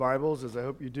Bibles, as I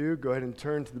hope you do, go ahead and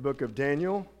turn to the book of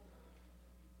Daniel.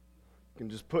 You can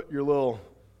just put your little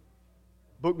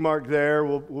bookmark there.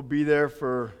 We'll be there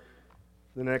for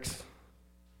the next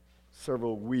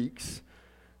several weeks.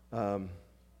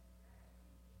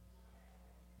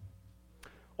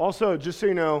 Also, just so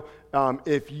you know,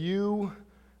 if you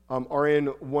are in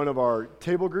one of our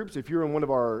table groups, if you're in one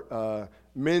of our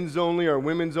men's only or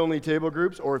women's only table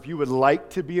groups, or if you would like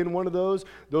to be in one of those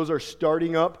are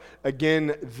starting up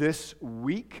again this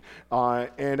week.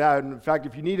 And in fact,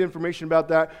 if you need information about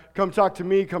that, come talk to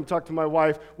me, come talk to my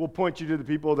wife. We'll point you to the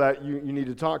people that you need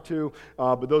to talk to.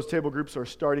 But those table groups are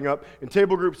starting up. And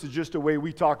table groups is just a way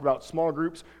we talk about small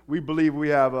groups. We believe we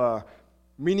have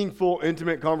meaningful,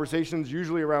 intimate conversations,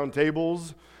 usually around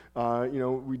tables.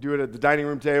 We do it at the dining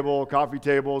room table, coffee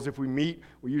tables. If we meet,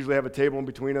 we usually have a table in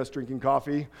between us drinking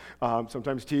coffee,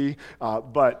 sometimes tea.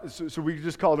 So we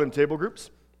just call them table groups.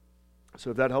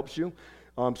 So if that helps you.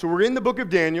 So we're in the book of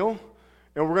Daniel,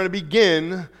 and we're going to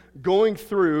begin going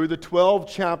through the 12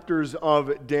 chapters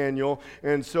of Daniel.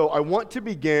 And so I want to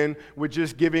begin with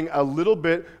just giving a little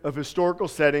bit of historical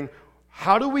setting.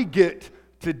 How do we get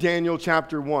to Daniel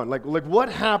chapter 1? Like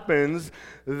what happens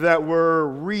that we're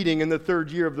reading in the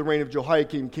third year of the reign of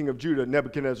Jehoiakim, king of Judah,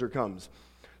 Nebuchadnezzar comes.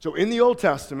 So in the Old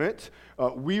Testament,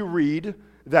 we read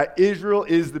that Israel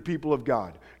is the people of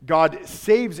God. God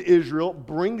saves Israel,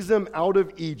 brings them out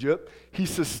of Egypt. He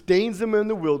sustains them in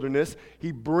the wilderness.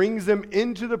 He brings them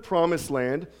into the promised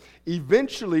land.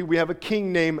 Eventually, we have a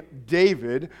king named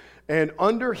David, and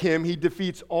under him, he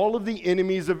defeats all of the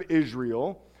enemies of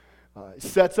Israel.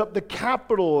 Sets up the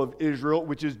capital of Israel,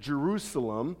 which is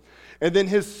Jerusalem. And then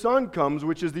his son comes,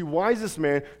 which is the wisest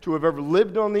man to have ever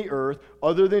lived on the earth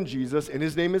other than Jesus, and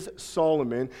his name is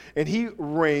Solomon. And he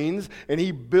reigns, and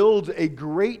he builds a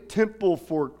great temple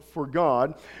for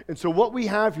God. And so what we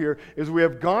have here is we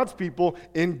have God's people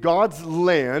in God's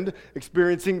land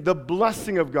experiencing the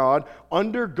blessing of God.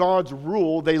 Under God's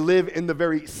rule, they live in the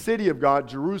very city of God,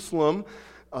 Jerusalem.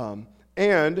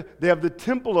 And they have the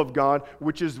temple of God,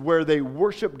 which is where they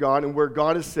worship God and where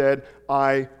God has said,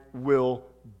 I will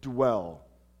dwell.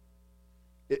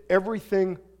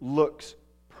 Everything looks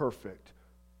perfect,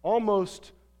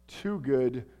 almost too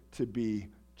good to be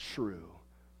true.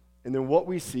 And then what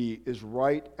we see is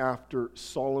right after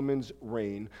Solomon's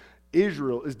reign,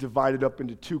 Israel is divided up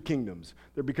into two kingdoms.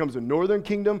 There becomes a northern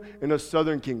kingdom and a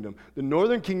southern kingdom. The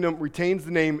northern kingdom retains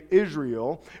the name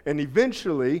Israel, and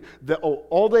eventually,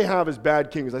 all they have is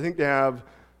bad kings. I think they have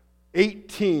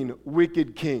 18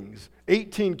 wicked kings,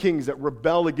 18 kings that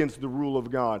rebel against the rule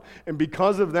of God. And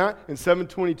because of that, in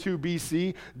 722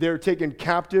 BC, they're taken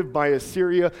captive by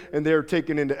Assyria, and they're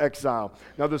taken into exile.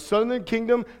 Now, the southern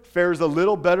kingdom fares a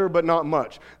little better, but not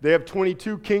much. They have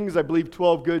 22 kings, I believe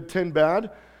 12 good, 10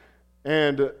 bad.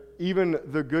 And even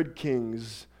the good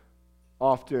kings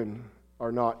often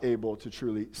are not able to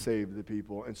truly save the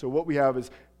people. And so what we have is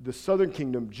the southern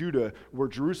kingdom, Judah, where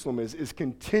Jerusalem is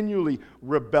continually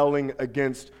rebelling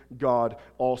against God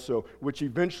also, which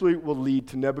eventually will lead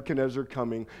to Nebuchadnezzar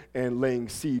coming and laying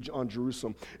siege on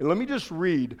Jerusalem. And let me just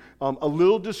read a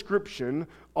little description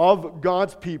of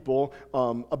God's people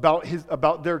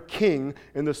about their king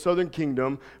in the southern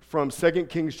kingdom from 2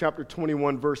 Kings chapter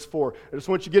 21, verse 4. I just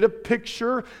want you to get a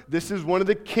picture. This is one of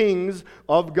the kings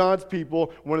of God's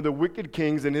people, one of the wicked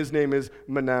kings, and his name is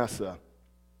Manasseh.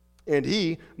 And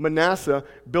he, Manasseh,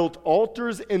 built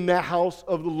altars in the house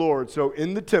of the Lord. So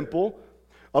in the temple,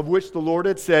 of which the Lord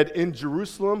had said, in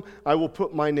Jerusalem I will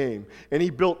put my name. And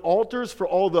he built altars for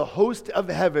all the host of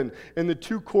heaven in the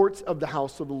two courts of the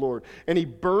house of the Lord. And he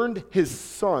burned his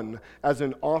son as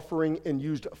an offering and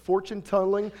used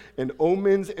fortune-telling and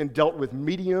omens and dealt with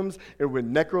mediums and with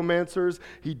necromancers.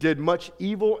 He did much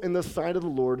evil in the sight of the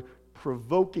Lord,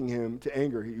 provoking him to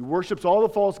anger. He worships all the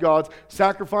false gods,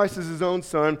 sacrifices his own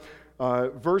son.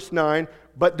 Verse 9,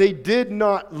 but they did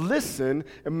not listen,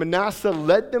 and Manasseh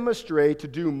led them astray to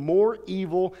do more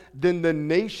evil than the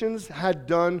nations had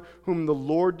done whom the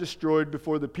Lord destroyed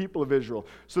before the people of Israel.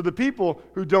 So the people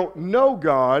who don't know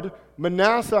God,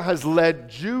 Manasseh has led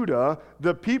Judah,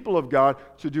 the people of God,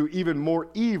 to do even more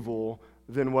evil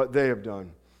than what they have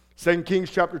done. 2 Kings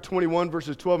chapter 21,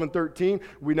 verses 12 and 13,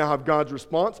 we now have God's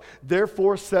response.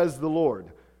 Therefore, thus says the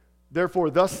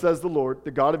Lord,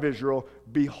 the God of Israel,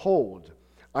 behold,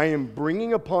 I am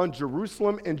bringing upon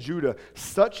Jerusalem and Judah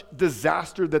such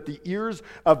disaster that the ears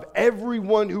of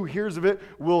everyone who hears of it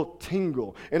will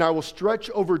tingle. And I will stretch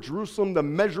over Jerusalem the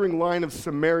measuring line of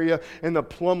Samaria and the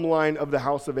plumb line of the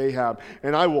house of Ahab.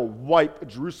 And I will wipe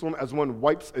Jerusalem as one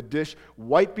wipes a dish,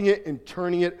 wiping it and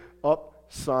turning it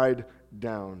upside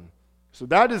down. So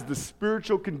that is the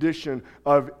spiritual condition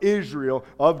of Israel,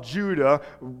 of Judah,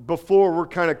 before we're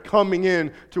kind of coming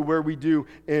in to where we do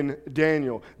in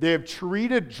Daniel. They have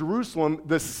treated Jerusalem,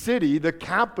 the city, the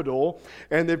capital,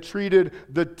 and they've treated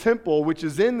the temple, which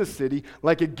is in the city,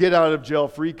 like a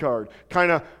get-out-of-jail-free card.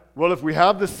 Kind of, well, if we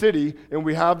have the city and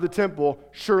we have the temple,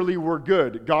 surely we're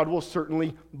good. God will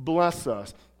certainly bless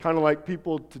us. Kind of like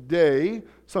people today,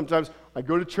 sometimes I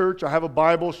go to church, I have a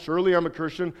Bible, surely I'm a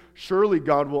Christian, surely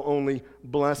God will only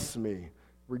bless me,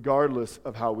 regardless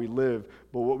of how we live.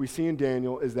 But what we see in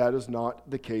Daniel is that is not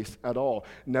the case at all.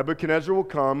 Nebuchadnezzar will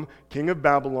come, king of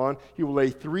Babylon. He will lay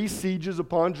 3 sieges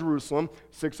upon Jerusalem,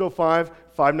 605,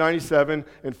 597,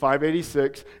 and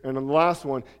 586. And on the last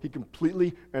one, he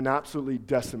completely and absolutely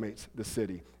decimates the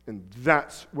city. And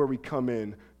that's where we come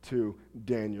in to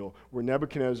Daniel, where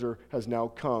Nebuchadnezzar has now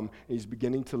come and he's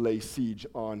beginning to lay siege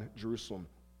on Jerusalem.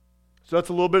 So that's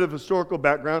a little bit of historical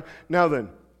background. Now then,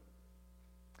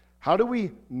 how do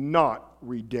we not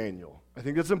read Daniel? I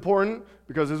think that's important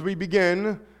because as we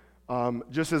begin,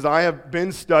 just as I have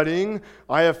been studying,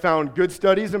 I have found good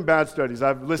studies and bad studies.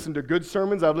 I've listened to good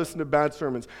sermons, I've listened to bad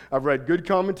sermons. I've read good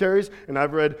commentaries, and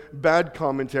I've read bad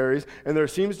commentaries. And there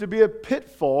seems to be a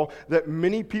pitfall that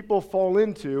many people fall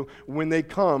into when they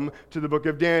come to the book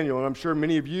of Daniel. And I'm sure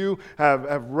many of you have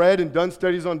read and done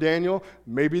studies on Daniel.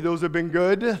 Maybe those have been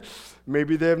good.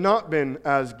 Maybe they have not been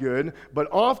as good. But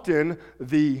often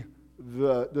the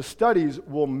studies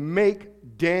will make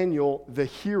Daniel the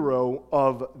hero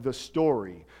of the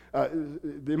story.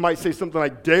 They might say something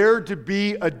like, dare to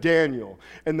be a Daniel.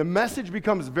 And the message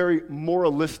becomes very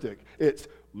moralistic. It's,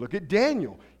 look at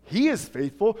Daniel. He is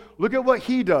faithful. Look at what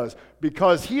he does.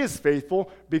 Because he is faithful,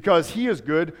 because he is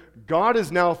good, God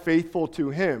is now faithful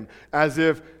to him. As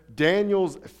if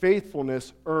Daniel's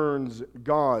faithfulness earns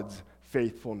God's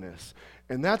faithfulness.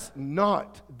 And that's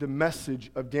not the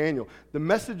message of Daniel. The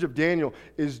message of Daniel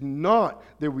is not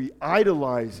that we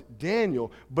idolize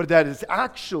Daniel, but that it's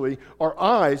actually our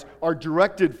eyes are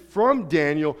directed from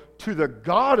Daniel to the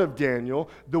God of Daniel,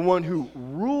 the one who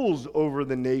rules over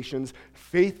the nations,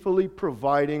 faithfully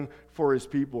providing for his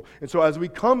people. And so as we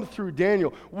come through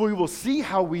Daniel, we will see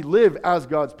how we live as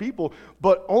God's people,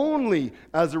 but only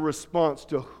as a response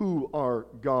to who our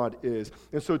God is.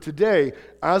 And so today,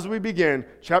 as we begin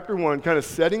chapter 1, kind of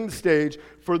setting the stage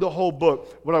for the whole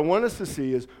book, what I want us to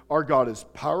see is our God is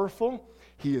powerful,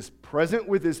 he is present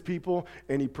with his people,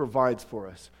 and he provides for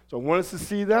us. So I want us to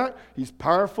see that. He's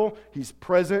powerful, he's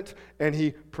present, and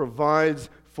he provides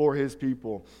for his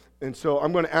people. And so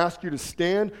I'm going to ask you to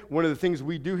stand. One of the things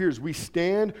we do here is we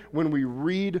stand when we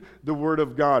read the Word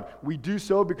of God. We do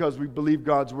so because we believe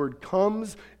God's Word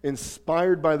comes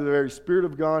inspired by the very Spirit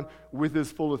of God with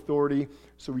His full authority.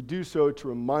 So we do so to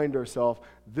remind ourselves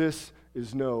this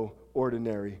is no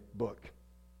ordinary book.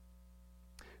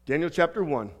 Daniel chapter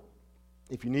 1.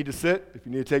 If you need to sit, if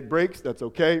you need to take breaks, that's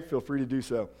okay. Feel free to do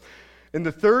so. In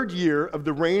the 3rd year of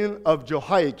the reign of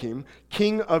Jehoiakim,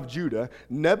 king of Judah,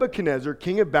 Nebuchadnezzar,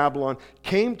 king of Babylon,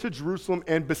 came to Jerusalem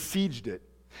and besieged it.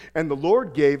 And the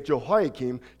Lord gave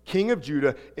Jehoiakim, king of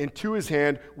Judah, into his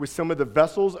hand with some of the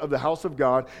vessels of the house of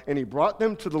God, and he brought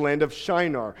them to the land of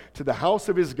Shinar, to the house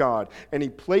of his God, and he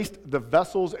placed the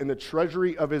vessels in the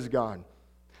treasury of his God.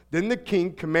 Then the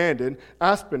king commanded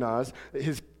Ashpenaz,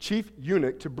 his chief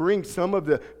eunuch, to bring some of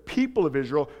the people of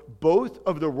Israel, both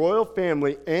of the royal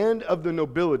family and of the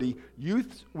nobility,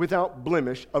 youths without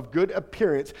blemish, of good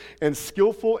appearance, and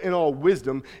skillful in all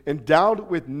wisdom, endowed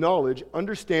with knowledge,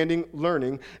 understanding,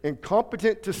 learning, and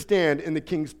competent to stand in the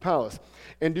king's palace,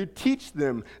 and to teach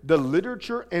them the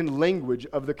literature and language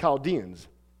of the Chaldeans.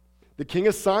 The king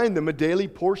assigned them a daily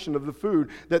portion of the food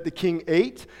that the king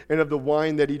ate and of the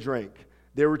wine that he drank.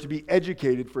 They were to be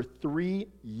educated for 3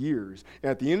 years. And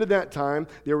at the end of that time,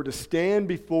 they were to stand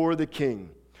before the king.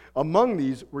 Among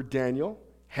these were Daniel,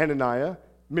 Hananiah,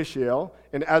 Mishael,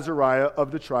 and Azariah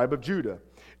of the tribe of Judah.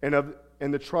 And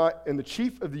the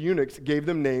chief of the eunuchs gave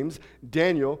them names.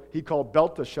 Daniel he called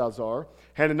Belteshazzar.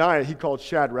 Hananiah he called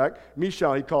Shadrach.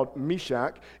 Mishael he called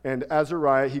Meshach. And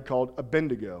Azariah he called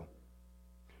Abednego.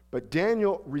 But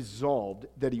Daniel resolved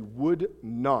that he would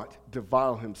not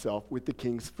defile himself with the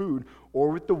king's food or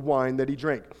with the wine that he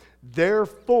drank.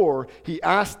 Therefore, he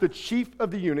asked the chief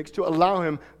of the eunuchs to allow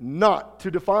him not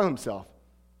to defile himself.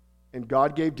 And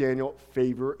God gave Daniel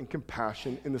favor and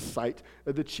compassion in the sight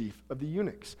of the chief of the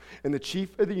eunuchs. And the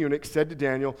chief of the eunuchs said to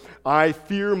Daniel, I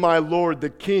fear my lord the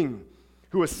king,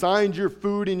 who assigned your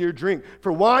food and your drink.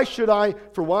 For why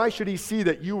should he see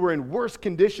that you were in worse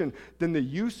condition than the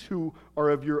youths who are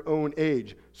of your own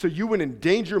age? So you would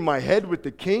endanger my head with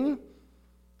the king?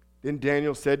 Then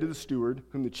Daniel said to the steward,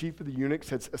 whom the chief of the eunuchs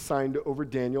had assigned over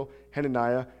Daniel,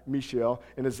 Hananiah, Mishael,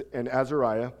 and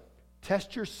Azariah,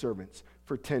 "Test your servants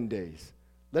for 10 days.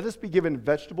 Let us be given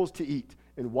vegetables to eat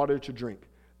and water to drink.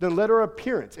 Then let our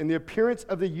appearance and the appearance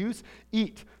of the youths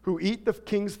who eat the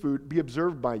king's food be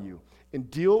observed by you, and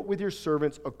deal with your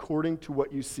servants according to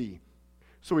what you see."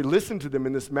 So he listened to them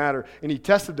in this matter, and he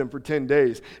tested them for 10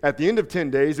 days. At the end of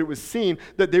 10 days, it was seen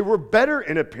that they were better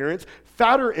in appearance,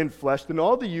 fatter in flesh than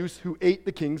all the youths who ate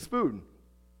the king's food.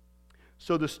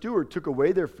 So the steward took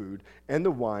away their food and the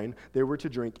wine they were to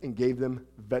drink and gave them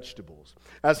vegetables.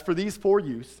 As for these 4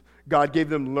 youths, God gave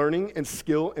them learning and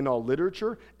skill in all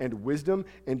literature and wisdom,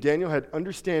 and Daniel had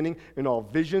understanding in all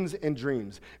visions and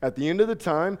dreams. At the end of the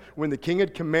time, when the king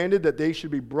had commanded that they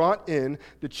should be brought in,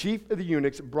 the chief of the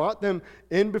eunuchs brought them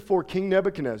in before King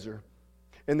Nebuchadnezzar.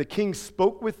 And the king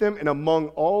spoke with them, and among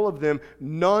all of them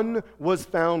none was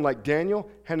found like Daniel,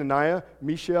 Hananiah,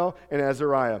 Mishael, and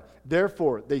Azariah.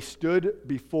 Therefore they stood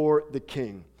before the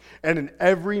king. And in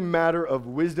every matter of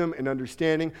wisdom and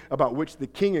understanding about which the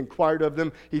king inquired of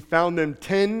them, he found them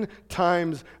 10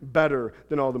 times better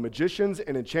than all the magicians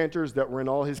and enchanters that were in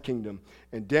all his kingdom.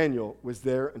 And Daniel was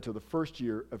there until the first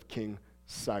year of King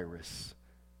Cyrus.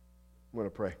 I'm going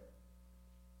to pray.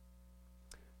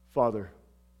 Father,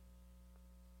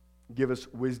 give us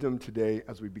wisdom today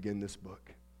as we begin this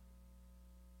book.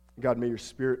 God, may your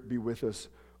Spirit be with us.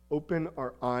 Open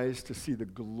our eyes to see the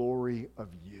glory of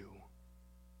you.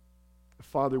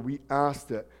 Father, we ask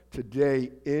that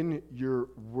today in your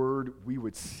word we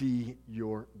would see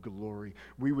your glory.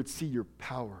 We would see your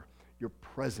power, your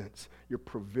presence, your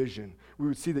provision. We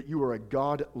would see that you are a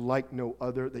God like no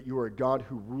other, that you are a God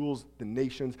who rules the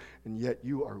nations, and yet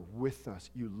you are with us.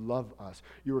 You love us.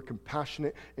 You are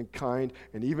compassionate and kind,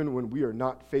 and even when we are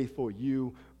not faithful,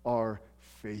 you are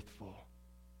faithful.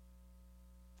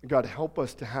 God, help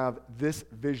us to have this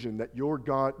vision that your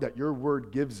God, that your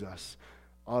word gives us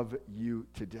of you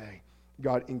today.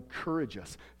 God, encourage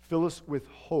us. Fill us with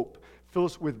hope. Fill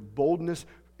us with boldness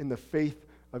in the faith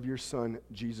of your Son,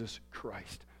 Jesus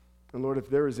Christ. And Lord, if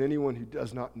there is anyone who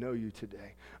does not know you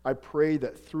today, I pray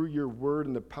that through your word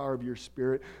and the power of your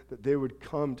Spirit, that they would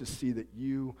come to see that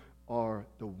you are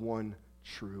the one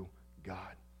true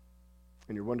God.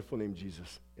 In your wonderful name,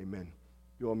 Jesus, amen.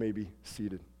 You all may be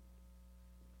seated.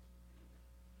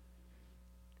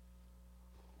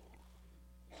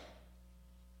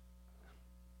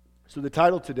 So the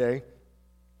title today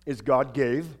is God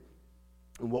Gave.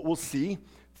 And what we'll see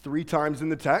 3 times in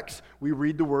the text, we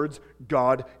read the words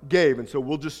God gave. And so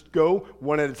we'll just go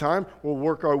one at a time. We'll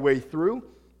work our way through.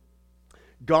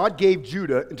 God gave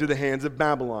Judah into the hands of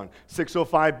Babylon.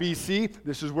 605 BC,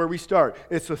 this is where we start.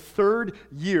 It's the 3rd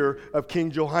year of King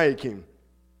Jehoiakim.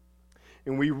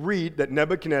 And we read that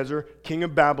Nebuchadnezzar, king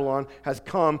of Babylon, has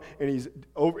come and he's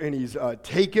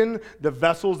taken the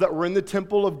vessels that were in the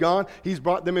temple of God. He's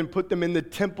brought them and put them in the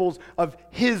temples of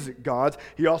his gods.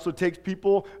 He also takes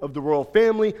people of the royal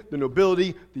family, the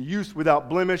nobility, the youth without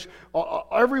blemish,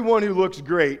 everyone who looks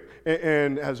great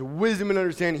and has wisdom and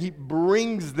understanding. He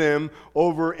brings them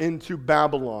over into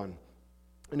Babylon.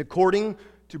 And according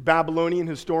to Babylonian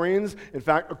historians, in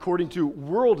fact, according to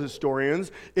world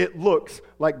historians, it looks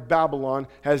like Babylon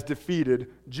has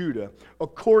defeated Judah.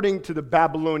 According to the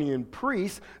Babylonian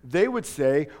priests, they would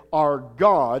say our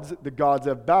gods, the gods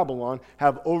of Babylon,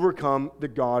 have overcome the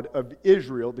God of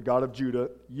Israel, the God of Judah,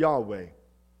 Yahweh.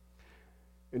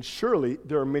 And surely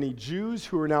there are many Jews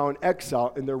who are now in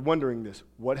exile, and they're wondering this: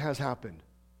 what has happened?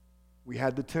 We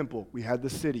had the temple, we had the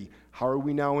city. How are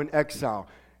we now in exile?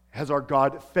 Has our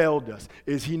God failed us?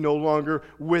 Is he no longer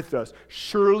with us?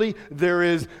 Surely there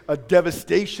is a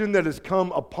devastation that has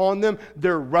come upon them.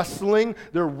 They're wrestling.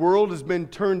 Their world has been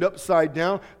turned upside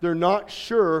down. They're not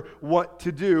sure what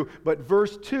to do. But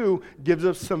verse 2 gives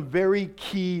us some very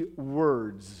key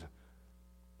words.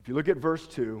 If you look at verse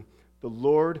 2, the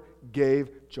Lord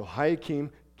gave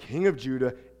Jehoiakim, king of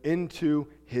Judah, into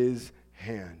his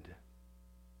hand.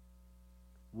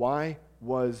 Why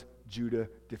was Judah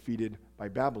defeated by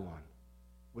Babylon?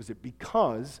 Was it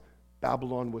because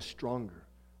Babylon was stronger?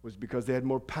 Was it because they had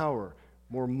more power,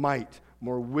 more might,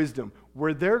 more wisdom?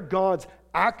 Were their gods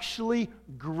actually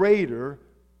greater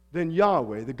than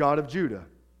Yahweh, the God of Judah?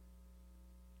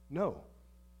 No.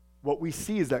 What we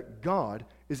see is that God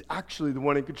is actually the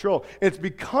one in control. It's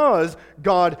because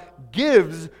God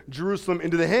gives Jerusalem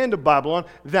into the hand of Babylon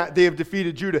that they have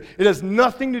defeated Judah. It has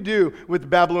nothing to do with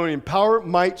Babylonian power,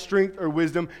 might, strength, or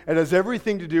wisdom. It has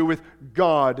everything to do with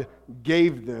God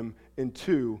gave them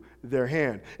into their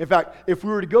hand. In fact, if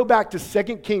we were to go back to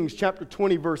 2 Kings chapter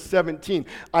 20, verse 17,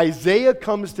 Isaiah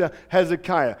comes to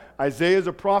Hezekiah. Isaiah is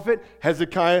a prophet.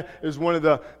 Hezekiah is one of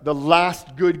the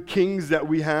last good kings that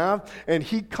we have. And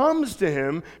he comes to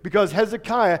him because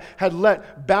Hezekiah had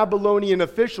let Babylonian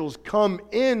officials come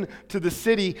in to the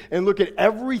city and look at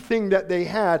everything that they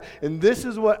had. And this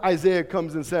is what Isaiah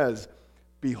comes and says,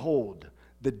 "Behold,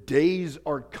 the days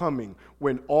are coming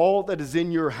when all that is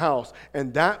in your house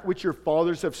and that which your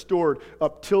fathers have stored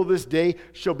up till this day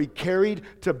shall be carried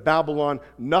to Babylon.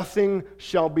 Nothing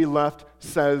shall be left,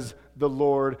 says the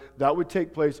Lord." That would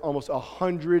take place almost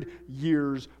 100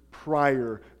 years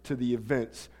prior to the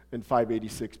events in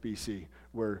 586 BC,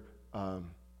 or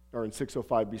in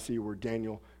 605 BC, where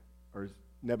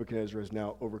Nebuchadnezzar has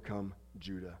now overcome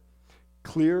Judah.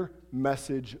 Clear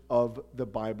message of the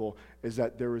Bible is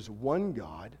that there is one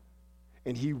God,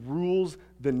 and he rules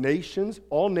the nations,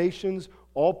 all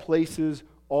places,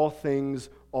 all things,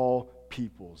 all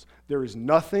peoples. There is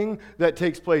nothing that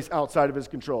takes place outside of his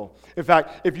control. In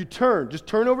fact, if you just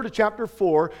turn over to chapter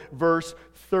 4, verse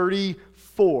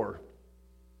 34.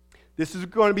 This is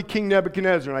going to be King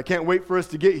Nebuchadnezzar, and I can't wait for us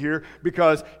to get here,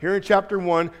 because here in chapter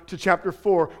 1 to chapter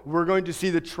 4, we're going to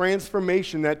see the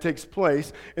transformation that takes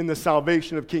place in the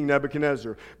salvation of King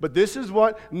Nebuchadnezzar. But this is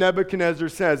what Nebuchadnezzar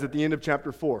says at the end of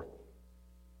chapter 4.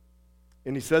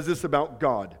 And he says this about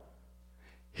God.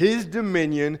 "His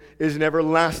dominion is an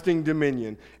everlasting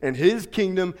dominion, and his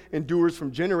kingdom endures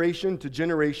from generation to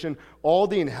generation. All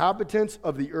the inhabitants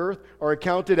of the earth are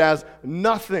accounted as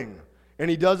nothing. And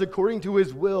he does according to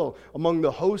his will among the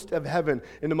host of heaven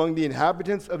and among the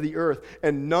inhabitants of the earth.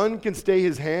 And none can stay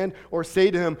his hand or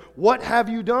say to him, 'What have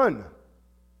you done?'"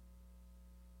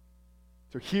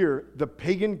 So here, the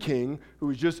pagan king who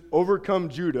has just overcome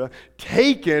Judah,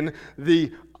 taken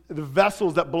the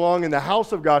vessels that belong in the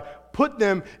house of God, put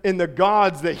them in the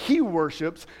gods that he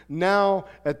worships. Now,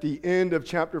 at the end of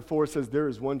chapter 4, says there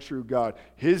is one true God.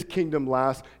 His kingdom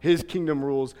lasts. His kingdom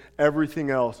rules. Everything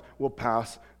else will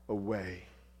pass away.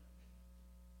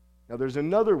 Now there's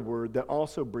another word that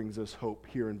also brings us hope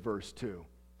here in verse 2.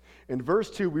 In verse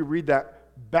 2 we read that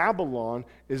Babylon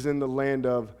is in the land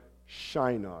of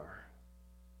Shinar.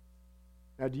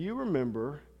 Now do you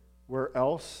remember where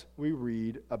else we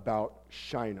read about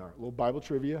Shinar? A little Bible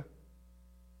trivia.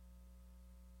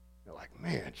 You're like,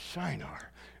 man,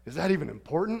 Shinar, is that even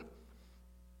important?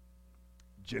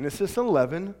 Genesis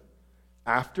 11,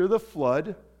 after the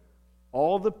flood,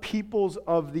 all the peoples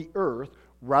of the earth,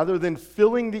 rather than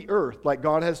filling the earth like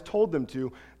God has told them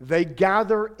to, they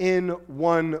gather in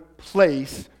one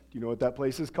place. Do you know what that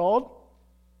place is called?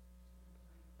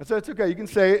 That's okay. You can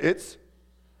say it. It's,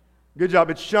 good job,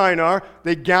 it's Shinar.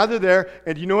 They gather there,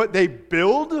 and you know what? They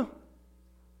build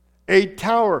a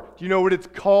tower. Do you know what it's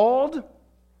called?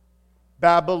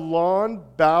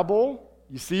 Babel.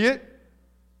 You see it?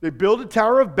 They build a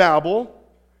Tower of Babel.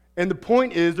 And the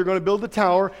point is, they're going to build a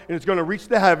tower, and it's going to reach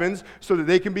the heavens so that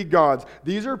they can be gods.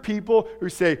 These are people who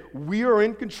say, we are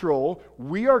in control,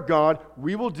 we are God,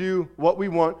 we will do what we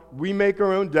want, we make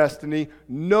our own destiny,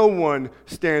 no one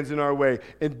stands in our way.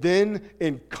 And then,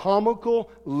 in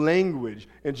comical language,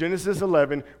 in Genesis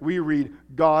 11, we read,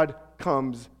 God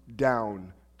comes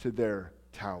down to their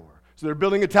tower. So they're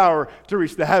building a tower to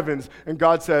reach the heavens, and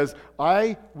God says,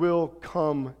 I will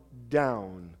come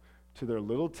down to their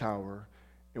little tower.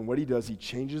 And what he does, he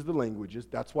changes the languages.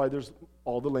 That's why there's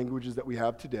all the languages that we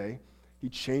have today. He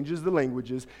changes the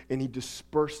languages, and he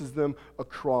disperses them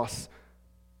across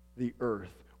the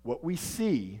earth. What we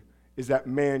see is that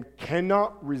man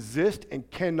cannot resist and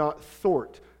cannot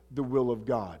thwart the will of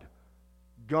God.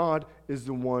 God is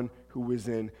the one who is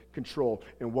in control.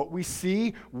 And what we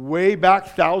see way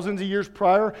back thousands of years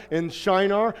prior in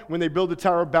Shinar, when they built the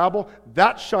Tower of Babel,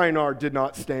 that Shinar did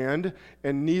not stand,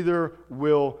 and neither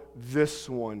will this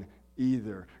one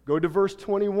either. Go to verse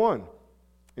 21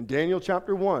 in Daniel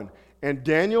chapter 1. And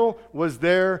Daniel was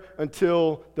there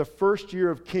until the first year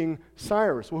of King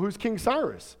Cyrus. Well, who's King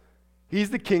Cyrus? He's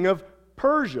the king of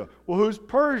Persia. Well, who's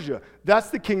Persia? That's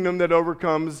the kingdom that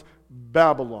overcomes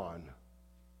Babylon.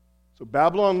 So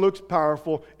Babylon looks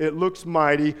powerful, it looks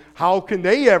mighty. How can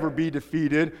they ever be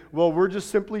defeated? Well, we're just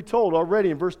simply told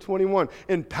already in verse 21,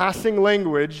 in passing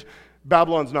language,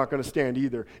 Babylon's not going to stand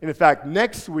either. And in fact,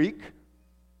 next week,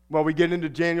 while we get into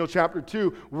Daniel chapter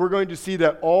 2, we're going to see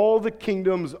that all the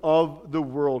kingdoms of the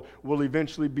world will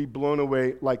eventually be blown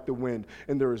away like the wind.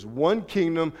 And there is one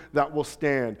kingdom that will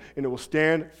stand, and it will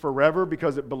stand forever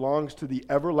because it belongs to the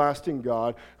everlasting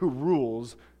God who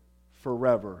rules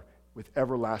forever with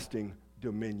everlasting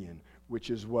dominion, which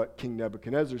is what King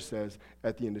Nebuchadnezzar says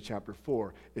at the end of chapter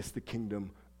 4. It's the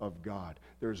kingdom of God.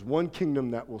 There's one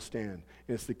kingdom that will stand,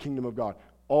 and it's the kingdom of God.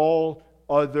 All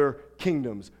other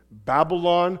kingdoms,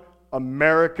 Babylon,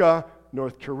 America,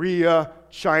 North Korea,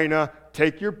 China,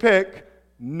 take your pick,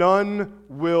 none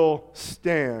will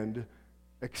stand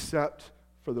except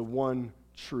for the one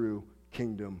true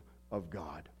kingdom of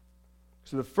God.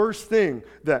 So the first thing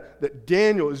that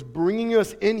Daniel is bringing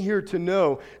us in here to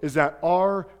know is that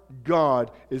our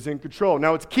God is in control.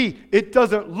 Now it's key. It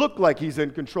doesn't look like he's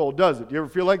in control, does it? Do you ever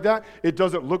feel like that? It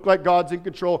doesn't look like God's in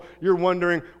control. You're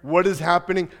wondering, what is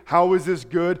happening? How is this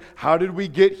good? How did we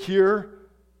get here?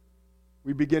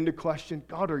 We begin to question,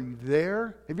 God, are you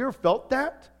there? Have you ever felt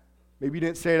that? Maybe you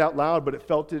didn't say it out loud, but it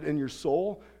felt it in your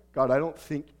soul. God, I don't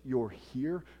think you're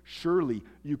here. Surely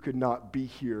you could not be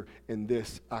here and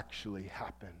this actually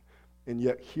happen. And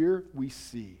yet here we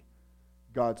see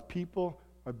God's people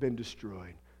have been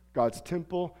destroyed. God's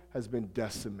temple has been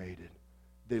decimated.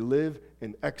 They live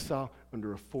in exile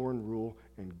under a foreign rule,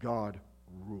 and God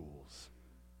rules.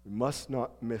 We must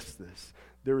not miss this.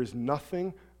 There is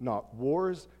nothing, not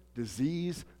wars,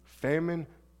 disease, famine,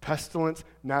 pestilence,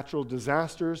 natural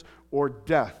disasters, or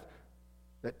death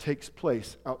that takes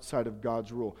place outside of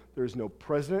God's rule. There is no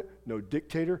president, no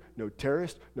dictator, no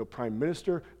terrorist, no prime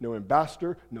minister, no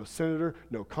ambassador, no senator,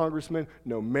 no congressman,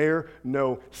 no mayor,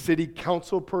 no city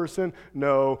council person,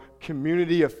 no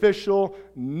community official.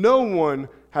 No one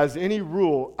has any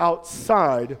rule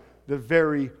outside the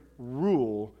very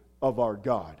rule of our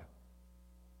God.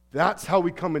 That's how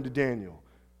we come into Daniel.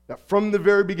 That from the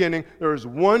very beginning, there is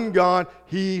one God,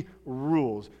 he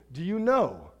rules. Do you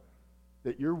know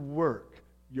that your work,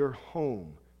 your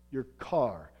home, your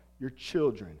car, your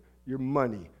children, your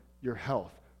money, your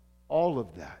health, all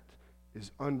of that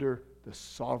is under the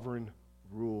sovereign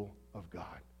rule of God?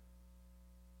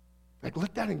 Like,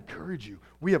 let that encourage you.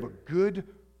 We have a good,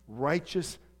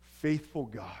 righteous, faithful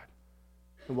God.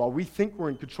 And while we think we're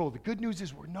in control, the good news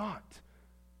is we're not.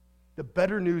 The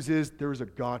better news is there is a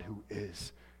God who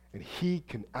is, and he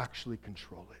can actually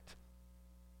control it.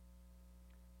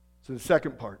 So the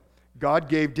second part, God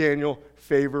gave Daniel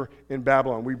favor in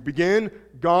Babylon. We begin,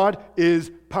 God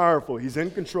is powerful. He's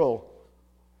in control.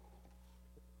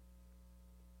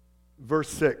 Verse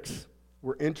 6,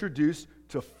 we're introduced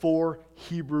to 4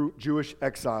 Hebrew Jewish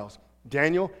exiles: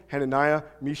 Daniel, Hananiah,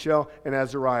 Mishael, and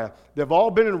Azariah. They've all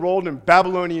been enrolled in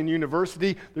Babylonian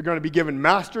University. They're going to be given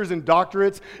masters and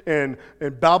doctorates in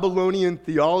Babylonian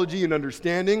theology and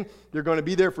understanding. They're going to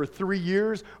be there for 3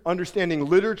 years, understanding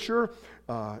literature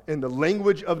and the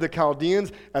language of the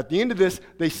Chaldeans. At the end of this,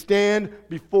 they stand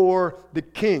before the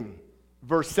king.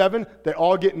 Verse 7, they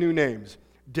all get new names.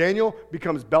 Daniel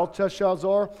becomes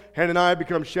Belteshazzar. Hananiah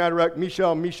becomes Shadrach,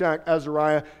 Mishael, Meshach,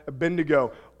 Azariah,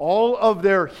 Abednego. All of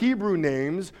their Hebrew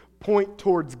names point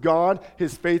towards God,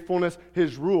 his faithfulness,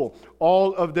 his rule.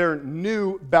 All of their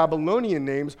new Babylonian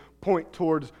names point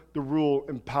towards the rule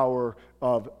and power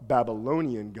of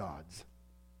Babylonian gods.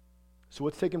 So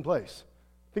what's taking place?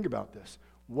 Think about this.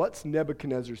 What's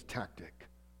Nebuchadnezzar's tactic?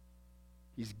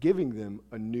 He's giving them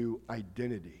a new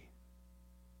identity.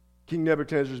 King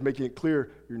Nebuchadnezzar is making it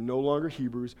clear, you're no longer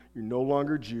Hebrews, you're no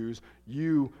longer Jews,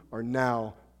 you are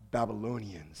now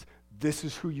Babylonians. This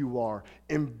is who you are.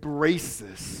 Embrace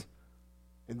this.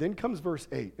 And then comes verse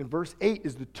 8. And verse 8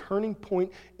 is the turning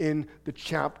point in the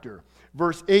chapter.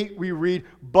 Verse 8 we read,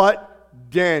 but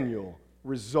Daniel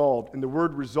resolved. And the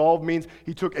word resolve means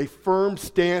he took a firm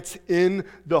stance in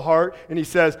the heart, and he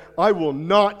says, I will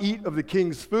not eat of the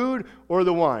king's food or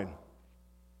the wine.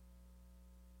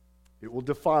 It will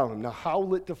defile him. Now, how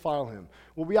will it defile him?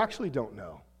 Well, we actually don't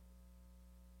know.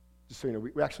 Just so you know,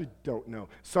 we actually don't know.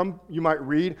 Some you might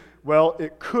read, well,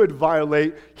 it could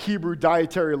violate Hebrew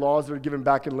dietary laws that are given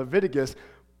back in Leviticus,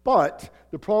 but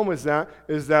the problem with that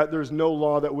is that there's no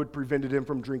law that would prevent him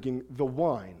from drinking the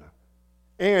wine.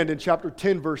 And in chapter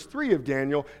 10, verse 3 of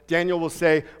Daniel, Daniel will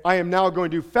say, I am now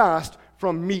going to fast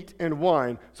from meat and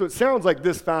wine. So it sounds like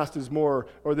this fast is more,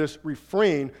 or this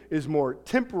refrain is more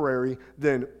temporary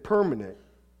than permanent.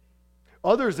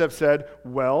 Others have said,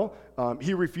 well,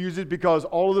 he refuses because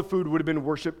all of the food would have been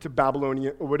worshipped to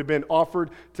Babylonian, or would have been offered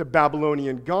to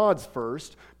Babylonian gods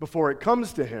first before it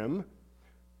comes to him.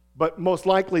 But most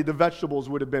likely the vegetables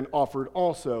would have been offered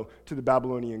also to the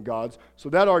Babylonian gods. So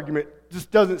that argument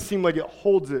just doesn't seem like it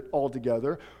holds it all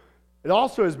together. It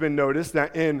also has been noticed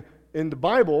that in the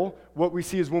Bible, what we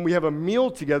see is when we have a meal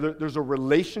together, there's a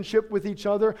relationship with each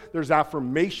other, there's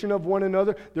affirmation of one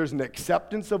another, there's an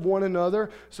acceptance of one another.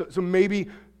 So maybe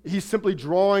he's simply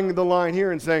drawing the line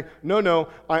here and saying, no,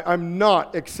 I'm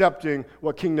not accepting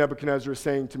what King Nebuchadnezzar is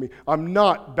saying to me. I'm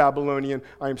not Babylonian.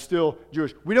 I am still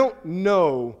Jewish. We don't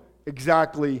know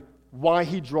exactly why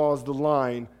he draws the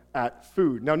line at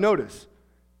food. Now notice,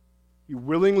 he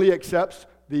willingly accepts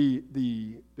the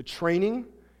training.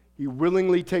 He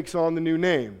willingly takes on the new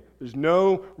name. There's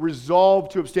no resolve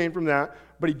to abstain from that,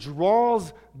 but he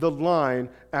draws the line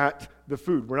at the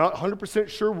food. We're not 100%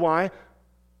 sure why,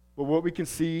 but what we can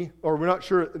see, or we're not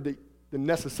sure the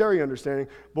necessary understanding,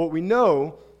 but what we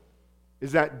know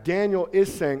is that Daniel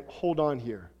is saying, hold on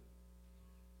here.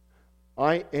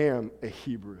 I am a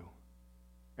Hebrew,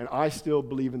 and I still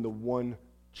believe in the one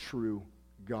true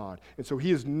God. And so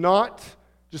he is not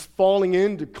just falling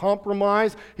into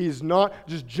compromise. He is not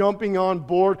just jumping on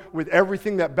board with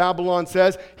everything that Babylon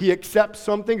says. He accepts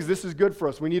some things. This is good for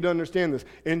us. We need to understand this.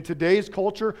 In today's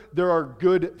culture, there are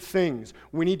good things.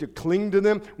 We need to cling to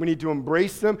them. We need to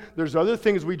embrace them. There's other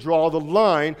things we draw the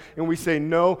line, and we say,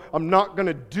 no, I'm not going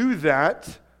to do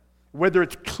that. Whether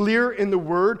it's clear in the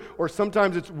Word or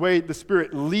sometimes it's the way the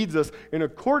Spirit leads us in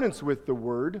accordance with the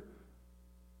Word.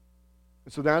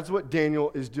 And so that's what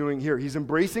Daniel is doing here. He's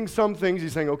embracing some things.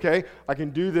 He's saying, okay, I can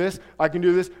do this. I can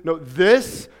do this. No,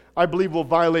 this I believe will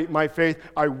violate my faith.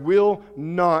 I will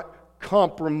not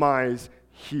compromise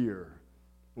here.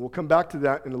 And we'll come back to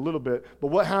that in a little bit. But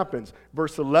what happens?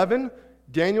 Verse 11,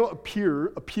 Daniel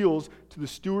appeals to the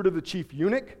steward of the chief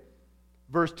eunuch.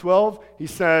 Verse 12, he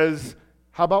says,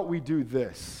 how about we do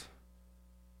this?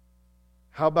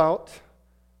 How about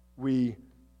we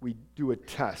do a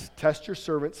test? Test your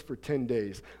servants for 10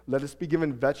 days. Let us be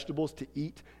given vegetables to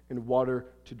eat and water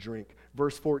to drink.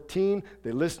 Verse 14,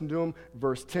 they listen to him.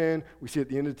 Verse 10, we see at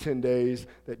the end of 10 days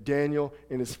that Daniel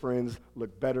and his friends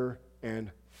look better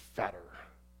and fatter.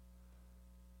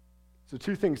 So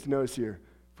 2 things to notice here.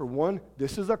 For one,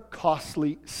 this is a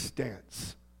costly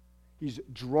stance. He's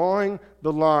drawing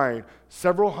the line.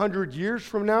 Several hundred years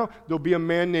from now, there'll be a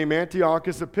man named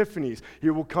Antiochus Epiphanes.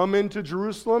 He will come into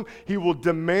Jerusalem. He will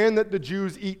demand that the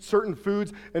Jews eat certain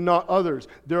foods and not others.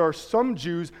 There are some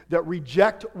Jews that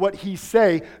reject what he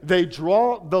say. They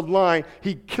draw the line.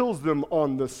 He kills them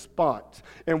on the spot.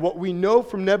 And what we know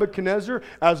from Nebuchadnezzar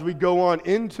as we go on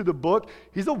into the book,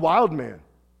 he's a wild man.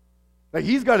 Like,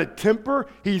 he's got a temper.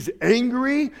 He's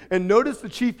angry. And notice the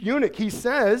chief eunuch. He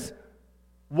says,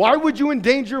 why would you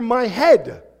endanger my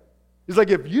head? He's like,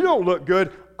 if you don't look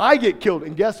good, I get killed.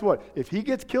 And guess what? If he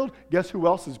gets killed, guess who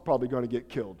else is probably going to get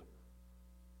killed?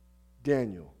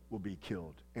 Daniel will be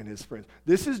killed and his friends.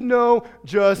 This is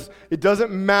it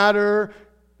doesn't matter.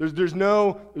 There's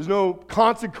no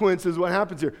consequences what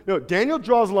happens here. No, Daniel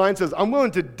draws a line and says, I'm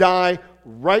willing to die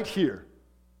right here.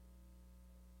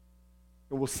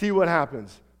 And we'll see what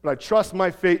happens. But I trust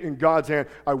my fate in God's hand.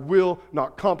 I will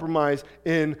not compromise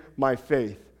in my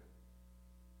faith.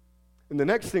 And the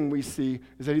next thing we see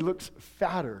is that he looks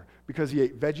fatter because he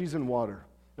ate veggies and water.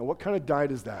 Now, what kind of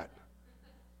diet is that?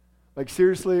 Like,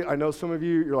 seriously, I know some of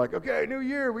you, you're like, okay, new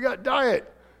year, we got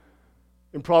diet.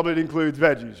 And probably it includes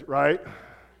veggies, right?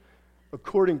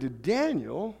 According to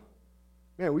Daniel,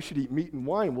 man, we should eat meat and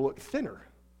wine. We'll look thinner,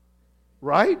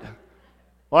 right?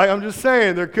 Like, I'm just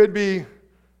saying, it'd be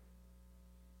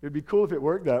cool if it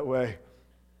worked that way.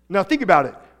 Now think about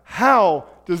it. How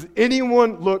does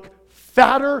anyone look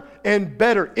fatter and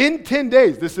better in 10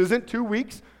 days? This isn't 2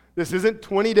 weeks. This isn't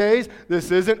 20 days.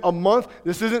 This isn't a month.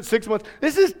 This isn't 6 months.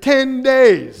 This is 10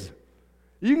 days.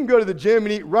 You can go to the gym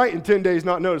and eat right in 10 days,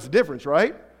 not notice the difference,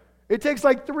 right? It takes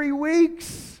like 3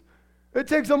 weeks. It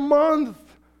takes a month.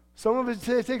 Some of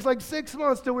it takes like 6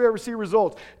 months till we ever see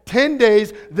results. 10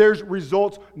 days, there's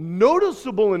results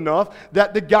noticeable enough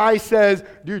that the guy says,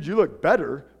 dude, you look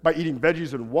better by eating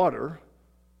veggies and water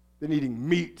than eating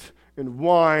meat and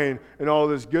wine and all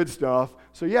this good stuff.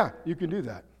 So yeah, you can do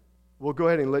that. We'll go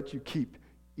ahead and let you keep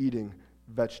eating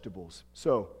vegetables.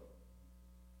 So,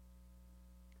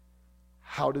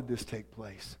 how did this take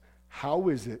place? How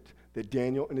is it that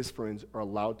Daniel and his friends are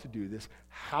allowed to do this?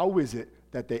 How is it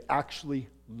that they actually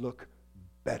look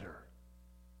better?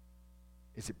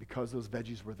 Is it because those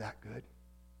veggies were that good?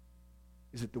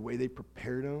 Is it the way they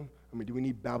prepared them? I mean, do we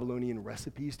need Babylonian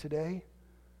recipes today?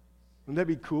 Wouldn't that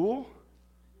be cool?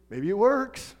 Maybe it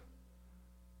works.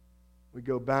 We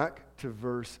go back to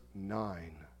verse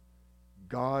 9.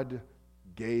 God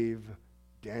gave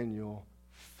Daniel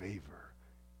favor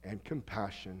and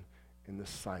compassion in the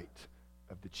sight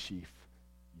of the chief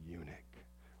eunuch.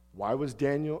 Why was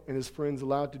Daniel and his friends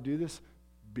allowed to do this?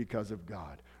 Because of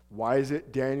God. Why is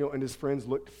it Daniel and his friends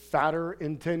looked fatter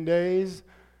in 10 days?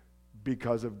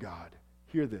 Because of God.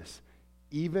 Hear this.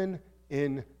 Even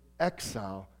in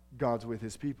exile, God's with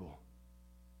his people.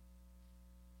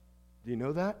 Do you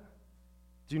know that?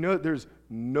 Do you know that there's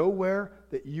nowhere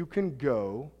that you can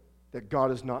go that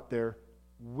God is not there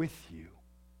with you?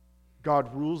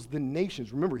 God rules the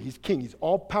nations. Remember, he's king. He's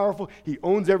all-powerful. He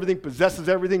owns everything, possesses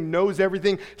everything, knows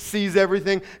everything, sees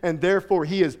everything, and therefore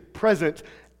he is present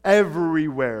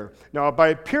everywhere. Now, by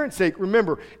appearance sake,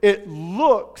 remember, it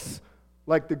looks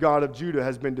like the God of Judah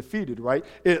has been defeated, right?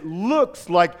 It looks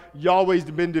like Yahweh's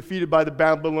been defeated by the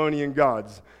Babylonian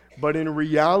gods. But in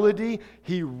reality,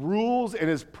 he rules and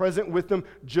is present with them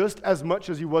just as much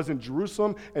as he was in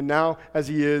Jerusalem and now as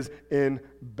he is in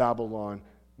Babylon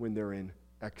when they're in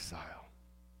exile.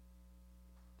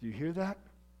 Do you hear that?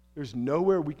 There's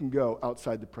nowhere we can go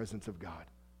outside the presence of God.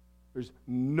 There's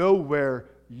nowhere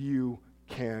you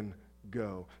can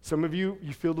go. Some of you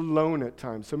feel alone at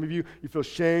times. Some of you feel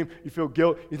shame, you feel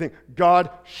guilt. You think, God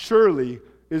surely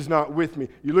is not with me.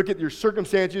 You look at your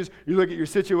circumstances, you look at your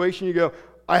situation, you go,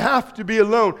 I have to be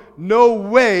alone. No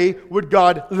way would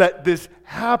God let this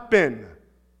happen.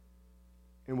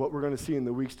 And what we're going to see in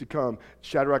the weeks to come,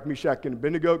 Shadrach, Meshach, and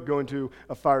Abednego go into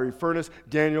a fiery furnace.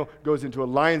 Daniel goes into a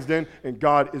lion's den, and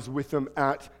God is with them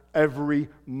at every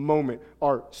moment.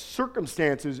 Our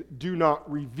circumstances do not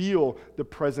reveal the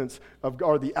presence of God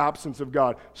or the absence of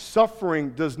God.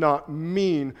 Suffering does not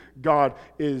mean God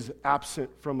is absent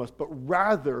from us, but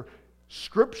rather,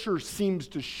 Scripture seems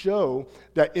to show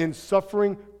that in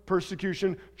suffering,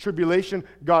 persecution, tribulation,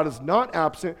 God is not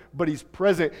absent, but he's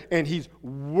present, and he's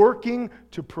working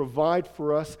to provide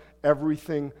for us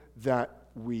everything that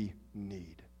we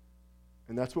need.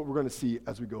 And that's what we're going to see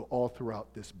as we go all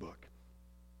throughout this book.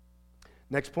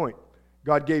 Next point.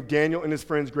 God gave Daniel and his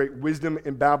friends great wisdom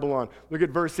in Babylon. Look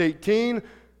at verse 18.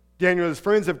 Daniel and his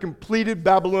friends have completed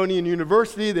Babylonian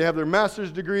University. They have their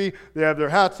master's degree. They have their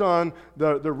hats on,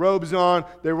 their robes on.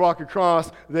 They walk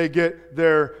across. They get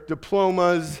their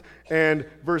diplomas. And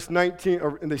verse 19,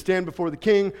 and they stand before the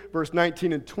king. Verse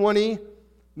 19 and 20.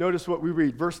 Notice what we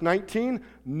read. Verse 19,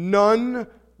 none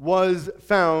was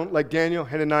found like Daniel,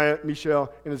 Hananiah,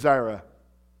 Mishael, and Azariah.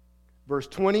 Verse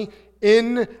 20,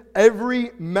 in every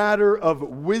matter of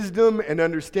wisdom and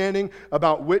understanding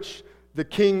about which the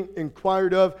king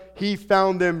inquired of, he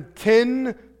found them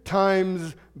 10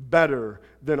 times better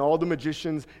than all the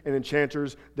magicians and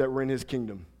enchanters that were in his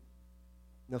kingdom.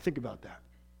 Now think about that.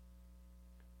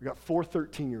 We got 4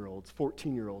 13-year-olds,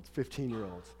 14-year-olds,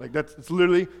 15-year-olds. Like it's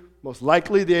literally most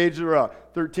likely the age they're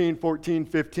at. 13, 14,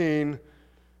 15.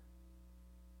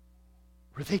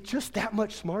 Were they just that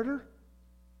much smarter?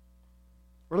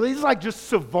 Or are these like just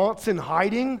savants in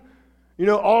hiding? You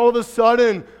know, all of a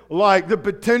sudden, like the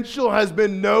potential has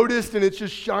been noticed and it's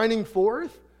just shining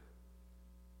forth?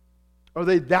 Are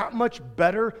they that much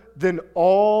better than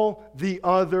all the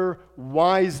other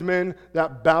wise men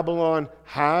that Babylon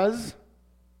has?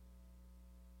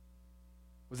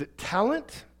 Was it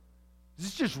talent? Is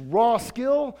this just raw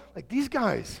skill? Like these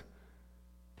guys,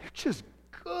 they're just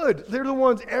good. They're the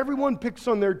ones everyone picks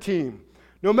on their team.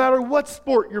 No matter what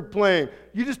sport you're playing,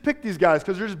 you just pick these guys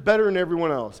because they're just better than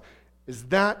everyone else. Is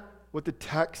that what the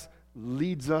text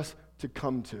leads us to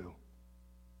come to?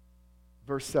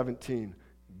 Verse 17,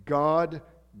 God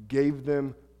gave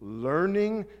them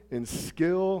learning and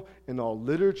skill in all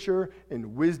literature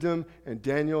and wisdom, and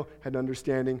Daniel had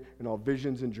understanding in all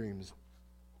visions and dreams.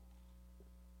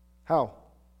 How?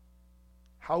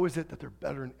 How is it that they're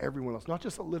better than everyone else? Not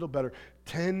just a little better,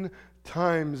 10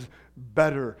 times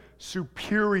better,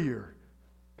 superior,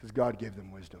 because God gave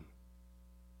them wisdom.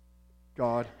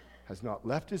 God has not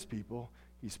left his people.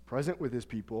 He's present with his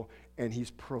people, and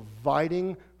he's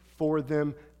providing for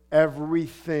them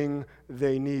everything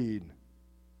they need.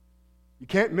 You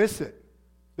can't miss it.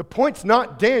 The point's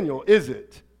not Daniel, is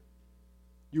it?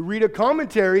 You read a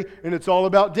commentary, and it's all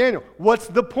about Daniel. What's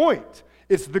the point?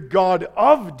 It's the God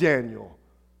of Daniel.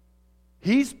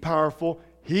 He's powerful,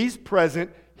 he's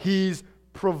present, he's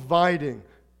providing.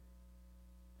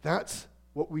 That's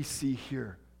what we see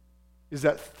here, is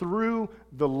that through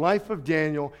the life of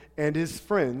Daniel and his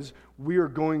friends, we are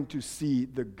going to see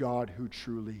the God who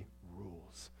truly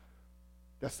rules.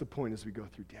 That's the point as we go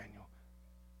through Daniel,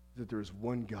 that there is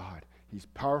one God. He's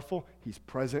powerful, he's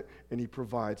present, and he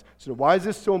provides. So why is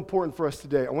this so important for us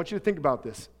today? I want you to think about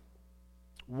this.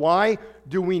 Why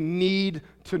do we need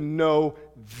to know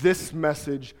this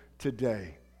message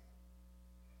today?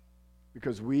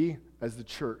 Because we, as the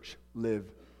church,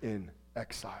 live in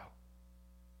exile.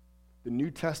 The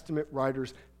New Testament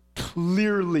writers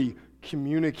clearly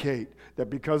communicate that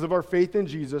because of our faith in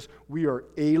Jesus, we are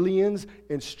aliens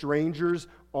and strangers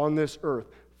on this earth.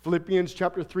 Philippians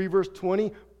chapter 3, verse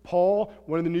 20, Paul,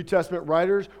 one of the New Testament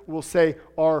writers, will say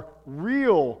our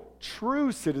real,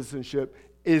 true citizenship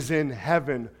is in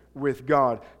heaven with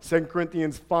God. 2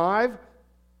 Corinthians 5,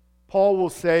 Paul will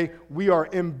say we are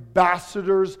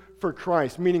ambassadors for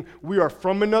Christ, meaning we are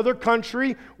from another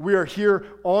country. We are here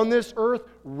on this earth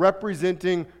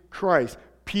representing Christ.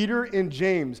 Peter and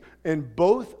James, in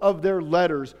both of their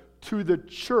letters to the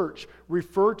church,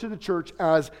 refer to the church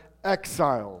as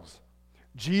exiles.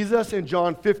 Jesus in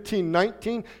John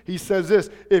 15:19, he says this,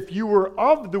 if you were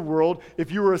of the world,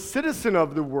 if you were a citizen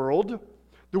of the world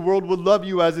would love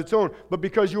you as its own. But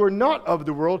because you are not of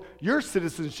the world, your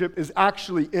citizenship is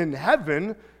actually in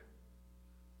heaven.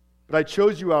 But I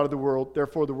chose you out of the world,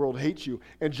 therefore the world hates you.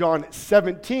 In John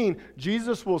 17,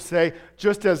 Jesus will say,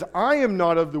 just as I am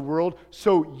not of the world,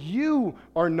 so you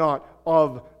are not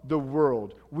of the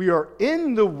world. We are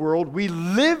in the world, we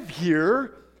live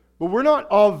here, but we're not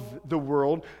of the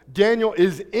world. Daniel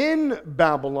is in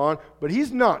Babylon, but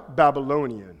he's not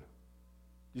Babylonian.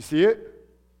 You see it?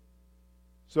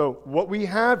 So what we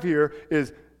have here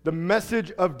is the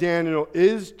message of Daniel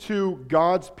is to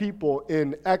God's people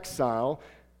in exile.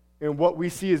 And what we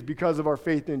see is because of our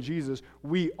faith in Jesus,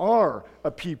 we are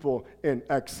a people in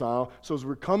exile. So as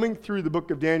we're coming through the book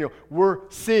of Daniel, we're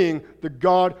seeing the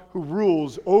God who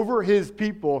rules over his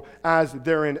people as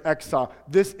they're in exile.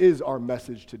 This is our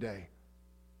message today.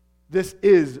 This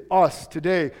is us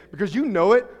today. Because you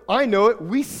know it, I know it,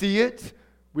 we see it.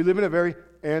 We live in a very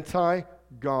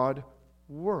anti-God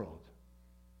world.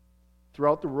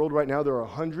 Throughout the world right now, there are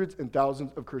hundreds and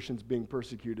thousands of Christians being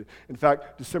persecuted. In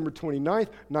fact, December 29th,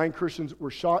 9 Christians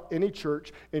were shot in a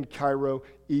church in Cairo,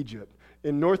 Egypt.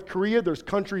 In North Korea, there's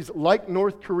countries like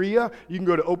North Korea. You can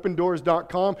go to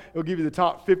opendoors.com. It'll give you the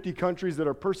top 50 countries that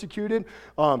are persecuted.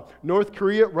 North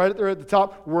Korea, right there at the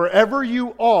top. Wherever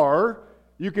you are,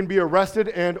 you can be arrested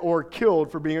and or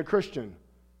killed for being a Christian.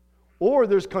 Or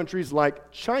there's countries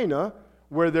like China,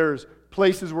 where there's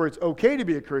places where it's okay to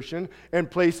be a Christian, and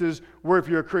places where if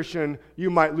you're a Christian, you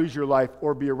might lose your life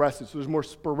or be arrested. So there's more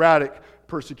sporadic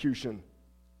persecution.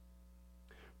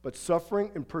 But suffering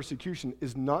and persecution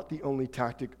is not the only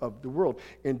tactic of the world.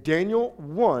 In Daniel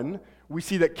 1, we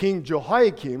see that King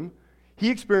Jehoiakim, he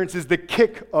experiences the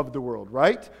kick of the world,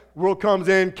 right? The world comes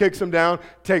in, kicks him down,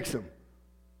 takes him.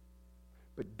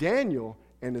 But Daniel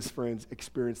and his friends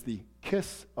experience the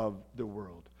kiss of the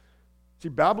world. See,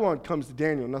 Babylon comes to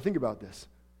Daniel. Now think about this.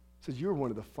 It says, you're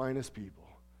one of the finest people.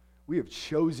 We have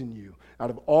chosen you out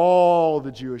of all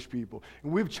the Jewish people.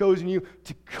 And we've chosen you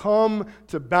to come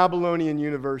to Babylonian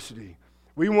University.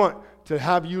 We want to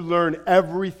have you learn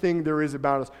everything there is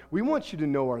about us. We want you to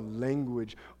know our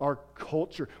language, our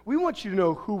culture. We want you to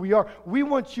know who we are. We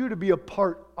want you to be a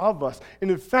part of us. And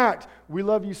in fact, we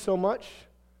love you so much.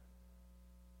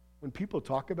 When people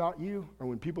talk about you or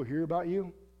when people hear about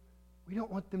you, we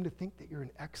don't want them to think that you're in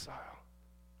exile.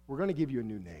 We're going to give you a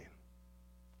new name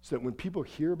so that when people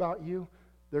hear about you,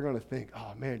 they're going to think,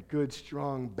 oh man, good,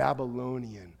 strong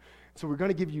Babylonian. So we're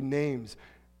going to give you names.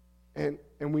 And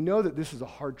we know that this is a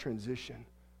hard transition.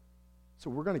 So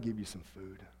we're going to give you some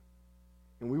food.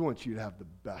 And we want you to have the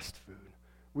best food.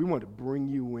 We want to bring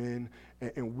you in,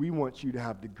 and we want you to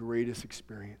have the greatest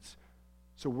experience.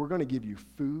 So we're going to give you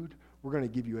food. We're going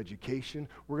to give you education.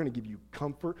 We're going to give you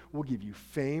comfort. We'll give you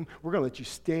fame. We're going to let you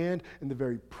stand in the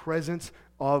very presence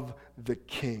of the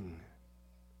King.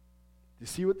 Do you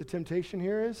see what the temptation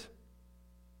here is?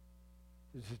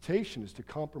 The temptation is to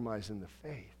compromise in the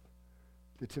faith.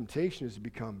 The temptation is to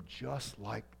become just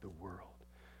like the world.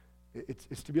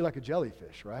 It's to be like a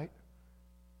jellyfish, right?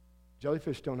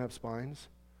 Jellyfish don't have spines,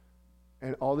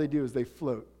 and all they do is they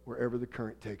float wherever the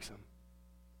current takes them.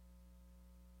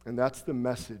 And that's the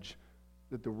message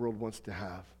that the world wants to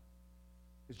have.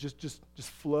 It's just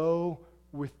flow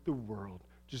with the world.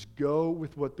 Just go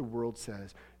with what the world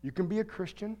says. You can be a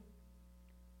Christian.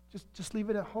 Just leave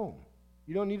it at home.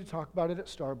 You don't need to talk about it at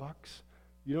Starbucks.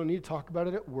 You don't need to talk about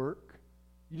it at work.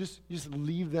 You just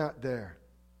leave that there.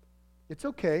 It's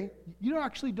okay. You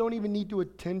actually don't even need to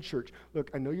attend church. Look,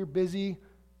 I know you're busy.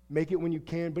 Make it when you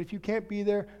can. But if you can't be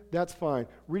there, that's fine.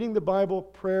 Reading the Bible,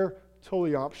 prayer,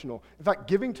 totally optional. In fact,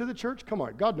 giving to the church, come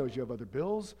on, God knows you have other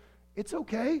bills. It's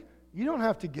okay. You don't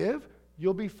have to give.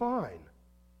 You'll be fine.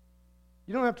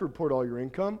 You don't have to report all your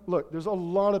income. Look, there's a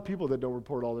lot of people that don't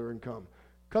report all their income.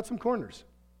 Cut some corners.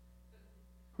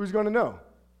 Who's going to know?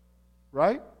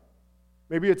 Right?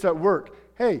 Maybe it's at work.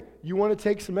 Hey, you want to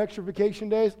take some extra vacation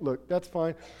days? Look, that's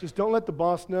fine. Just don't let the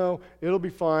boss know. It'll be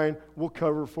fine. We'll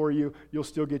cover for you. You'll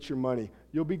still get your money.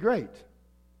 You'll be great.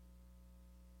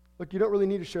 Look, you don't really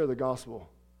need to share the gospel.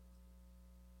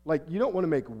 Like, you don't want to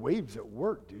make waves at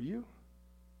work, do you?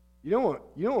 You don't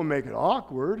want to make it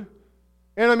awkward.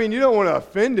 And I mean, you don't want to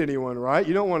offend anyone, right?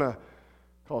 You don't want to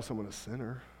call someone a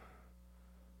sinner.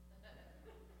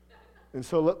 And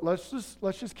so let's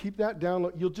just keep that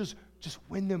down. You'll just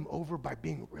win them over by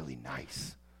being really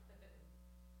nice.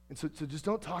 And so just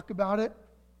don't talk about it.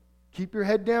 Keep your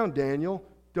head down, Daniel.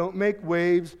 Don't make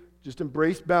waves. Just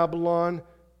embrace Babylon.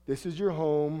 This is your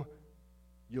home.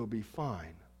 You'll be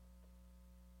fine.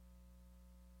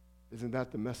 Isn't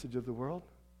that the message of the world?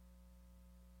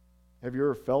 Have you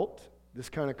ever felt this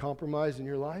kind of compromise in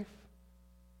your life?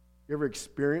 You ever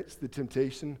experienced the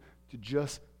temptation to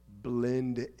just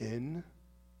blend in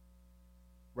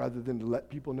rather than to let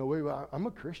people know, wait, I'm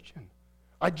a Christian.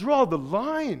 I draw the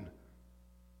line.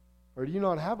 Or do you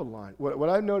not have a line? What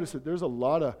I've noticed is that there's a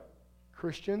lot of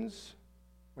Christians.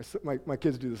 My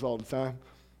kids do this all the time.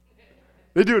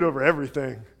 They do it over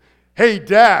everything. Hey,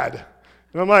 Dad.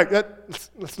 And I'm like,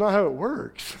 that's not how it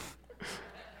works.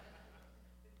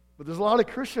 But there's a lot of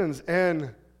Christians,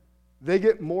 and they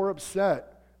get more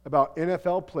upset about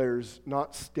NFL players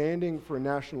not standing for a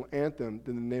national anthem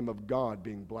than the name of God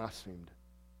being blasphemed.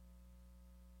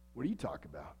 What do you talk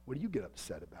about? What do you get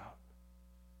upset about?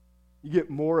 You get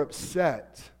more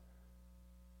upset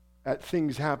at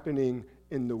things happening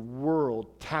in the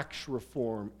world, tax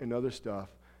reform and other stuff,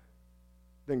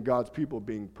 than God's people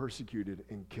being persecuted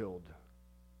and killed.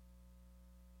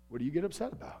 What do you get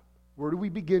upset about? Where do we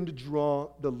begin to draw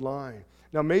the line?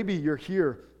 Now, maybe you're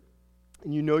here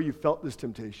and you know you felt this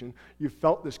temptation. You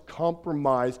felt this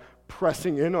compromise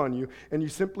pressing in on you, and you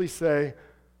simply say,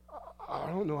 I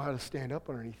don't know how to stand up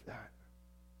underneath that.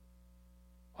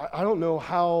 I don't know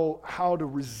how to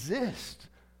resist.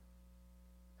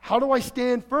 How do I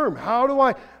stand firm? How do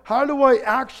I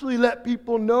actually let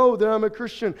people know that I'm a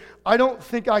Christian? I don't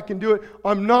think I can do it.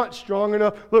 I'm not strong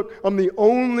enough. Look, I'm the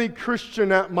only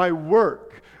Christian at my work.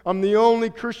 I'm the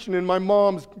only Christian in my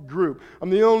mom's group.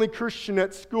 I'm the only Christian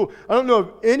at school. I don't know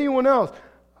of anyone else.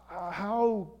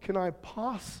 How can I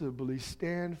possibly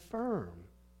stand firm?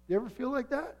 You ever feel like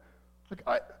that?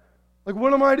 Like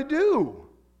what am I to do?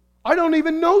 I don't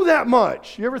even know that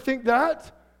much. You ever think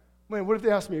that? Man, what if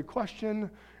they ask me a question,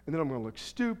 and then I'm going to look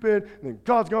stupid, and then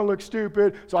God's going to look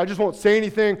stupid, so I just won't say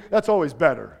anything? That's always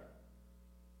better.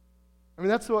 I mean,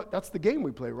 that's the game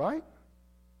we play, right?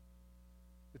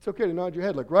 It's okay to nod your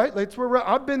head, like, right? That's where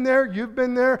I've been there, you've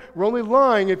been there. We're only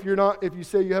lying if you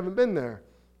say you haven't been there.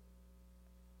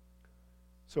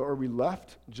 So are we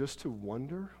left just to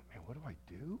wonder, man, what do I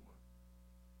do?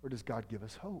 Or does God give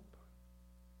us hope?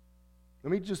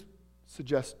 Let me just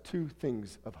suggest two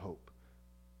things of hope.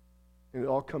 And it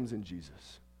all comes in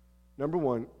Jesus. Number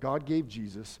one, God gave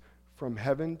Jesus from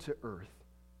heaven to earth,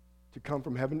 to come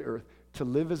from heaven to earth, to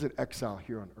live as an exile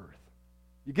here on earth.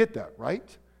 You get that,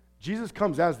 right? Jesus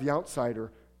comes as the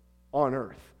outsider on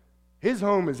earth. His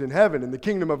home is in heaven, in the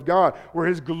kingdom of God, where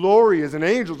his glory as and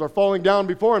angels are falling down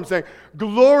before him, saying,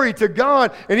 glory to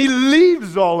God. And he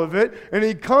leaves all of it, and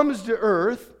he comes to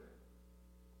earth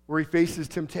where he faces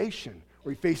temptation,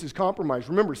 where he faces compromise.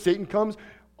 Remember, Satan comes,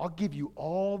 I'll give you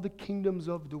all the kingdoms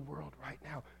of the world right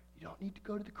now. You don't need to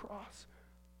go to the cross.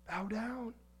 Bow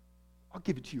down. I'll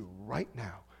give it to you right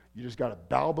now. You just got to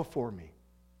bow before me.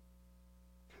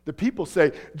 The people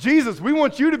say, Jesus, we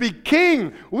want you to be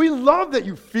king. We love that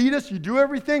you feed us, you do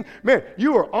everything. Man,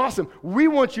 you are awesome. We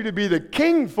want you to be the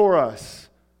king for us.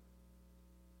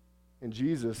 And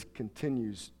Jesus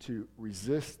continues to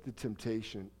resist the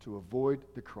temptation to avoid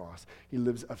the cross. He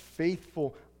lives a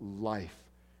faithful life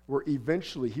where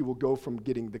eventually he will go from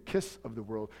getting the kiss of the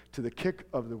world to the kick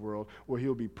of the world, where he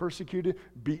will be persecuted,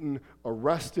 beaten,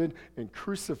 arrested, and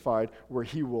crucified, where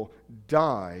he will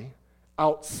die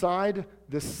outside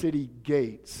the city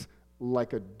gates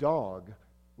like a dog,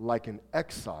 like an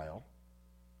exile,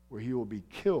 where he will be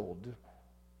killed.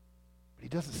 But he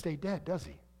doesn't stay dead, does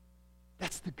he?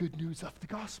 That's the good news of the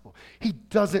gospel. He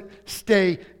doesn't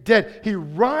stay dead. He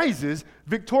rises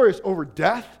victorious over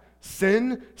death,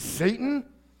 sin, Satan,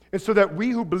 and so that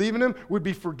we who believe in him would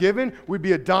be forgiven, would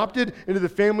be adopted into the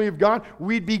family of God,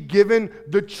 we'd be given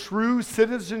the true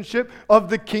citizenship of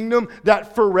the kingdom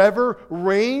that forever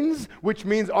reigns, which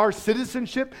means our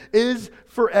citizenship is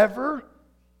forever.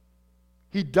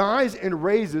 He dies and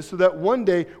raises so that one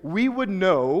day we would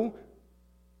know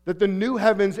that the new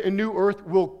heavens and new earth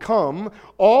will come,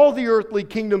 all the earthly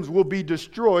kingdoms will be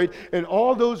destroyed, and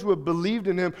all those who have believed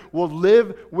in him will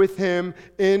live with him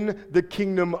in the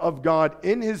kingdom of God,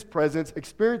 in his presence,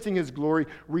 experiencing his glory,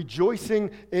 rejoicing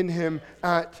in him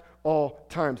at all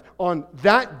times. On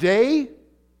that day,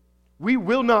 we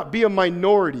will not be a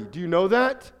minority. Do you know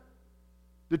that?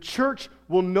 The church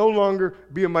will no longer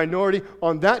be a minority.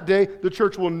 On that day, the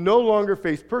church will no longer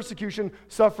face persecution,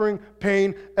 suffering,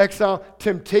 pain, exile,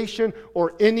 temptation,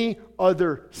 or any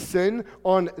other sin.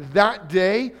 On that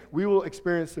day, we will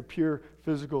experience the pure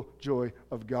physical joy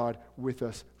of God with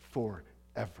us forever.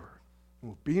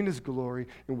 We'll be in his glory,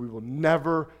 and we will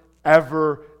never,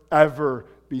 ever, ever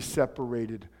be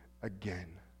separated again.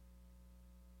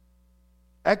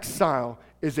 Exile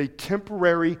is a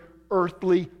temporary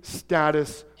earthly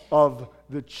status of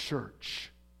the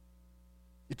church.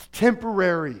 It's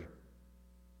temporary.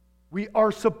 We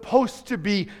are supposed to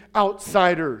be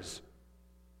outsiders.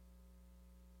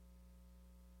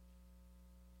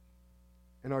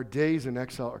 And our days in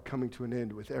exile are coming to an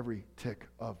end with every tick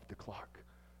of the clock.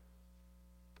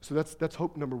 So that's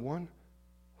hope number one.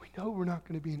 We know we're not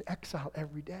going to be in exile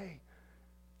every day.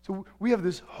 So we have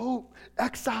this hope.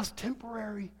 Exile's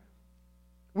temporary.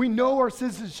 We know our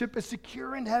citizenship is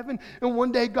secure in heaven, and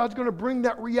one day God's going to bring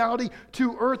that reality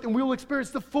to earth, and we will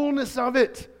experience the fullness of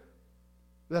it.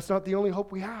 But that's not the only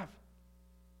hope we have.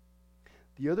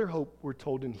 The other hope we're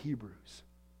told in Hebrews.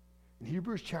 In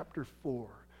Hebrews chapter 4,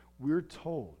 we're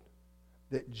told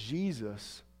that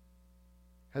Jesus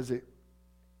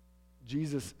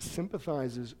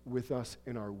sympathizes with us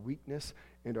in our weakness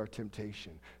and our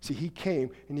temptation. See, he came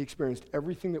and he experienced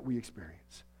everything that we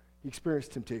experience. He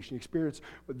experienced temptation. He experienced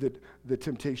the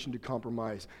temptation to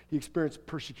compromise. He experienced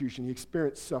persecution. He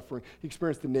experienced suffering. He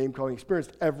experienced the name calling. He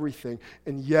experienced everything.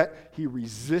 And yet he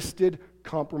resisted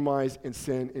compromise and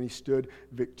sin, and he stood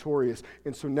victorious.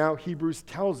 And so now Hebrews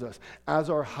tells us,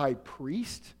 as our high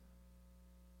priest,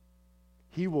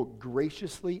 he will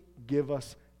graciously give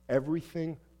us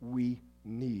everything we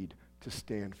need to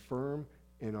stand firm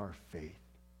in our faith.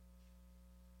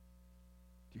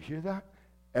 Do you hear that?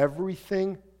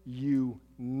 Everything you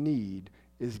need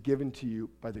is given to you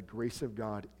by the grace of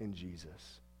God in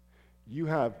Jesus. You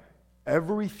have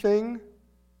everything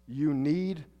you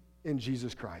need in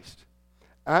Jesus Christ.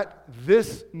 At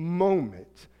this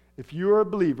moment, if you are a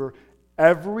believer,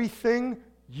 everything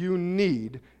you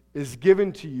need is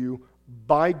given to you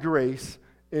by grace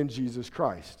in Jesus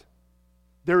Christ.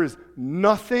 There is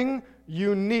nothing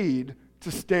you need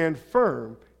to stand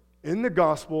firm in the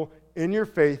gospel, in your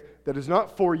faith, that is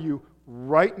not for you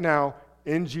right now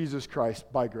in Jesus Christ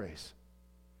by grace.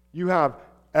 You have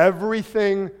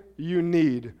everything you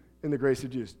need in the grace of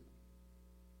Jesus.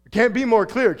 It can't be more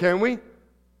clear, can we?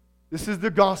 This is the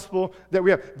gospel that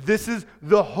we have. This is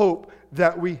the hope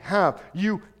that we have.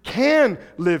 You can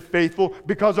live faithful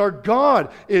because our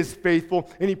God is faithful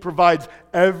and he provides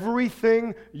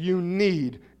everything you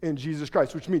need in Jesus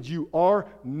Christ, which means you are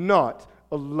not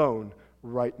alone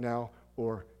right now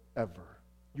or ever.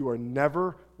 You are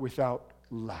never without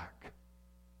lack.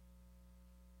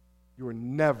 You are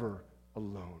never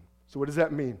alone. So what does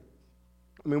that mean?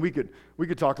 I mean, we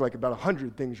could talk like about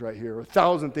 100 things right here,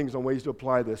 1,000 things on ways to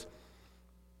apply this.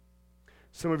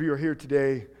 Some of you are here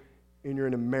today and you're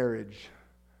in a marriage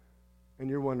and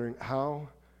you're wondering, how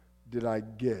did I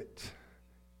get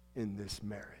in this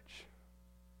marriage?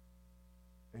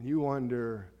 And you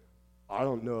wonder, I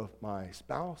don't know if my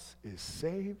spouse is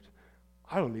saved.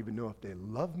 I don't even know if they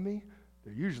love me.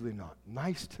 They're usually not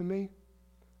nice to me.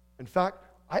 In fact,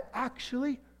 I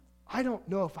don't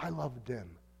know if I love them.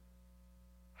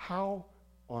 How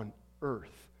on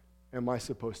earth am I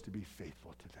supposed to be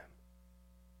faithful to them?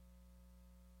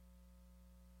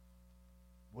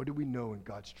 What do we know in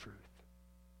God's truth?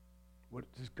 What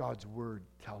does God's word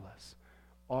tell us?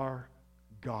 Our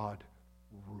God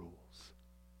rules.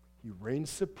 He reigns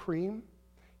supreme.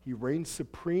 He reigns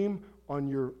supreme on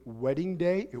your wedding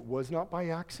day. It was not by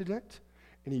accident.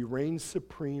 And he reigns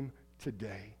supreme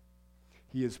today.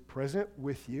 He is present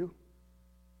with you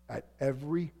at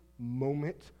every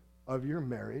moment of your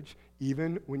marriage,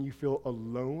 even when you feel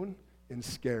alone and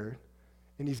scared.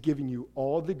 And he's giving you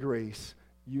all the grace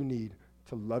you need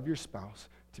to love your spouse,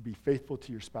 to be faithful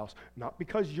to your spouse, not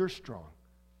because you're strong,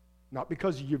 not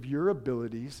because of your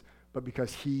abilities, but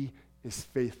because he is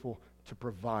faithful to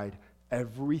provide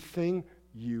everything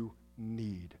you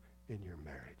need in your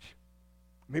marriage.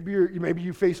 Maybe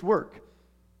you face work.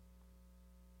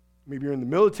 Maybe you're in the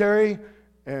military,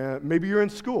 maybe you're in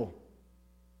school.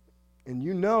 And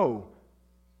you know,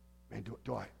 man,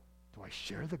 do I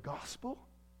share the gospel?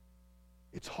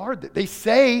 It's hard. They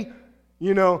say,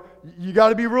 you got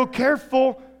to be real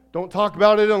careful. Don't talk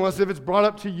about it unless if it's brought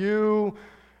up to you.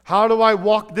 How do I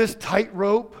walk this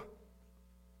tightrope?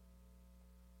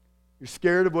 You're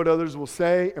scared of what others will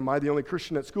say. Am I the only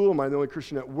Christian at school? Am I the only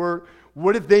Christian at work?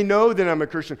 What if they know that I'm a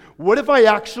Christian? What if I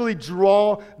actually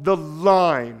draw the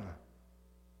line?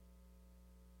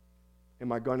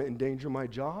 Am I going to endanger my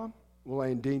job? Will I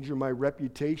endanger my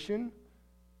reputation?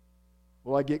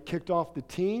 Will I get kicked off the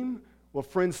team? Will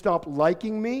friends stop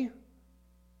liking me?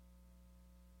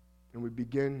 And we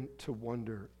begin to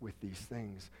wonder with these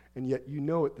things. And yet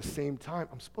at the same time,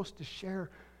 I'm supposed to share,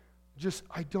 just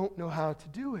I don't know how to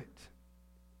do it.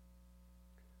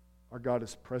 Our God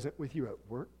is present with you at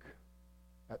work,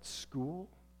 at school,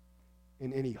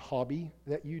 in any hobby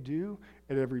that you do,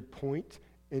 at every point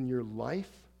in your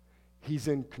life. He's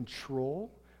in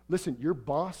control. Listen, your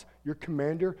boss, your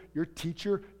commander, your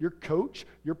teacher, your coach,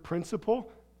 your principal,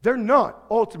 they're not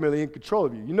ultimately in control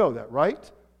of you. You know that,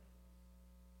 right?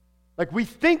 Like we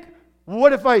think,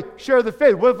 what if I share the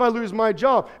faith? What if I lose my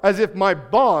job? As if my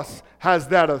boss has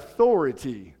that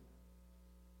authority.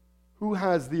 Who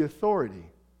has the authority?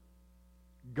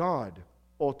 God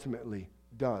ultimately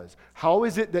does. How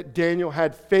is it that Daniel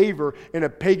had favor in a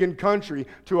pagan country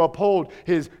to uphold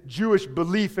his Jewish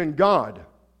belief in God?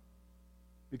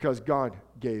 Because God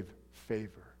gave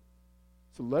favor.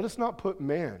 So let us not put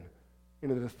man in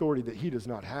an authority that he does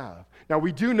not have. Now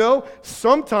we do know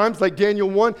sometimes, like Daniel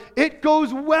 1, it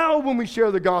goes well when we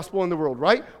share the gospel in the world,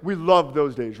 right? We love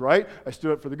those days, right? I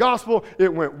stood up for the gospel.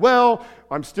 It went well.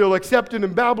 I'm still accepted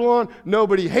in Babylon.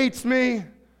 Nobody hates me.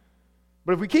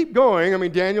 But if we keep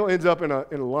going, Daniel ends up in a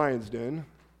lion's den.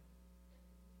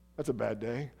 That's a bad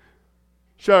day.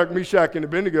 Shadrach, Meshach, and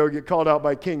Abednego get called out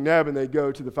by King Neb, and they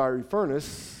go to the fiery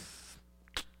furnace.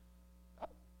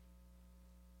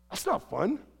 That's not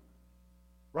fun,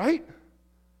 right?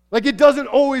 Like it doesn't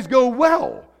always go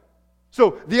well.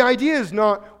 So the idea is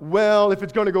not, well, if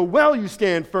it's going to go well, you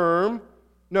stand firm.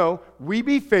 No, we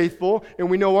be faithful, and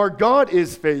we know our God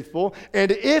is faithful.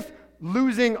 And if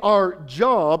losing our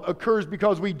job occurs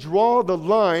because we draw the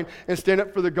line and stand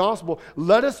up for the gospel,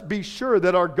 let us be sure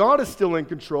that our God is still in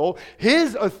control.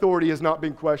 His authority has not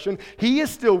been questioned. He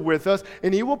is still with us,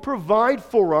 and He will provide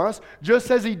for us just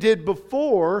as He did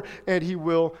before, and He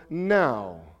will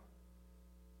now.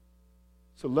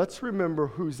 So let's remember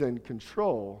who's in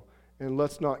control, and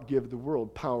let's not give the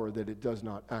world power that it does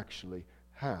not actually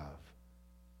have.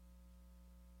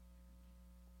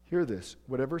 Hear this,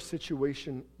 whatever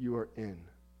situation you are in,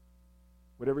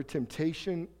 whatever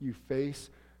temptation you face,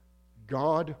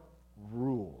 God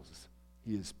rules.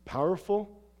 He is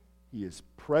powerful, He is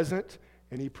present,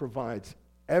 and He provides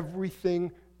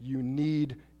everything you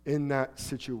need in that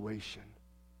situation.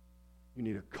 You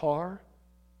need a car,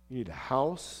 you need a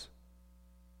house,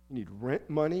 you need rent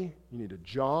money, you need a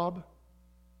job,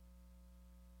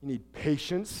 you need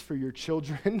patience for your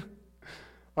children.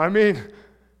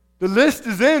 The list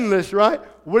is endless, right?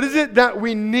 What is it that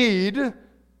we need?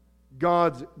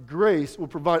 God's grace will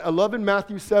provide. I love in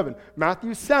Matthew 7.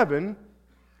 Matthew 7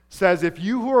 says, if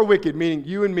you who are wicked, meaning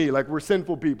you and me, like we're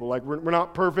sinful people, like we're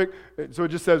not perfect, so it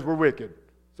just says we're wicked.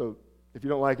 So if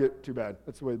you don't like it, too bad.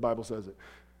 That's the way the Bible says it.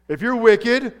 If you're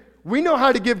wicked, we know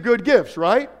how to give good gifts,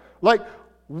 right? Like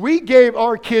we gave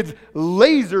our kids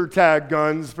laser tag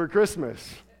guns for Christmas.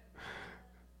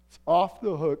 It's off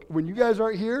the hook. When you guys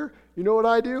aren't here, you know what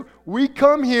I do? We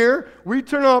come here, we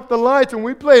turn off the lights, and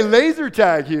we play laser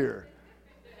tag here.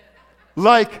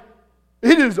 Like,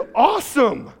 it is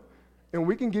awesome. And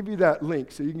we can give you that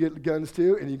link so you can get the guns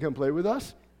too, and you can come play with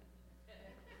us.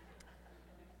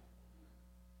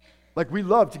 Like, we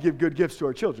love to give good gifts to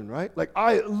our children, right? Like,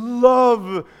 I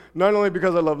love, not only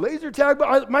because I love laser tag,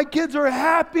 but my kids are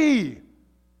happy.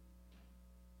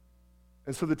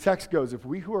 And so the text goes, if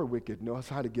we who are wicked know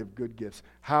how to give good gifts,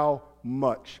 how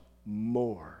much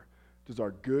more does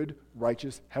our good,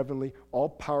 righteous, heavenly,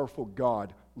 all-powerful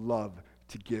God love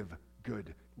to give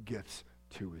good gifts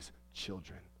to His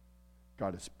children?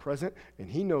 God is present, and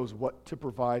He knows what to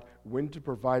provide, when to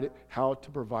provide it, how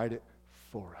to provide it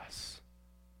for us.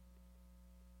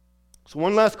 So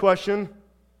one last question.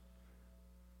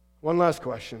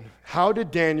 How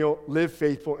did Daniel live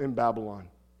faithful in Babylon?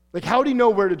 Like, how did he know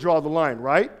where to draw the line,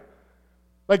 right?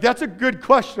 Like, that's a good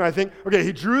question, I think. Okay,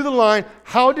 he drew the line.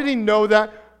 How did he know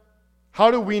that?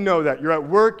 How do we know that? You're at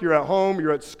work, you're at home,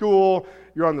 you're at school,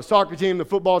 you're on the soccer team, the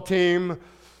football team.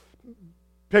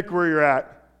 Pick where you're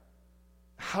at.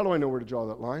 How do I know where to draw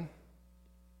that line?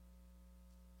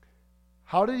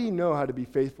 How did he know how to be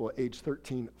faithful at age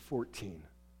 13, 14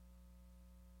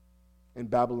 in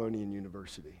Babylonian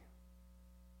University?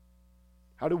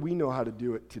 How do we know how to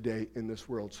do it today in this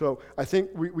world? So I think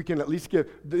we can at least give,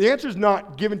 the answer is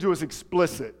not given to us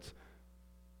explicit,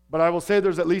 but I will say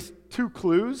there's at least 2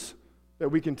 clues that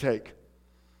we can take.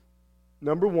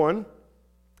 Number 1,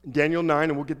 Daniel 9,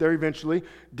 and we'll get there eventually.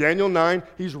 Daniel 9,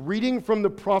 he's reading from the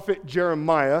prophet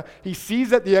Jeremiah. He sees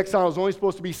that the exile is only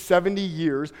supposed to be 70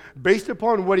 years based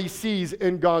upon what he sees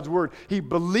in God's word. He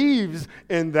believes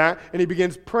in that, and he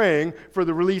begins praying for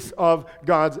the release of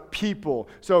God's people.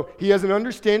 So he has an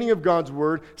understanding of God's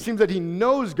word. Seems that he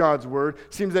knows God's word.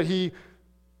 Seems that he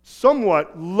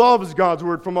somewhat loves God's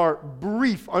word from our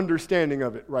brief understanding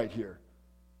of it right here.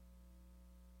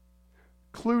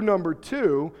 Clue number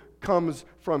 2 comes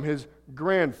from his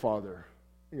grandfather.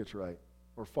 I think it's right,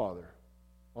 or father.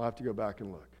 I'll have to go back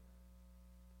and look.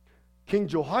 King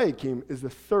Jehoiakim is the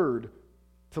third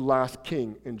to last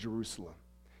king in Jerusalem.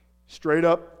 Straight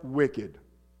up wicked.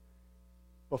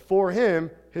 Before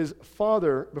him, his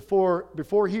father,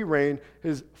 before he reigned,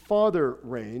 his father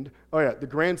reigned. Oh yeah, the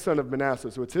grandson of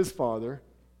Manasseh, so it's his father.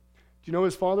 Do you know who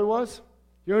his father was? Do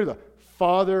you know who the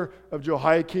father of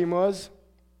Jehoiakim was?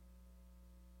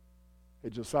 Hey,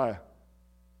 Josiah,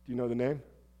 do you know the name?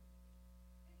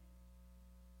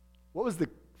 What was the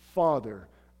father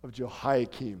of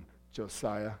Jehoiakim,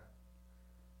 Josiah?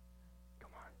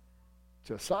 Come on.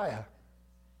 Josiah.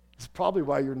 That's probably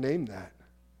why you're named that.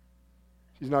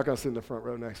 He's not going to sit in the front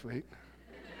row next week.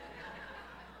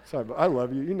 Sorry, but I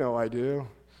love you. You know I do.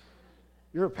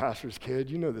 You're a pastor's kid.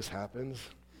 You know this happens.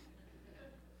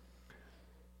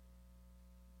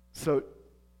 So,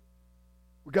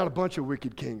 we got a bunch of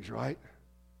wicked kings, right?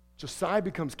 Josiah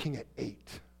becomes king at 8.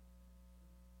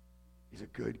 He's a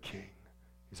good king.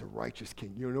 He's a righteous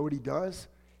king. You know what he does?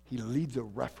 He leads a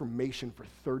reformation for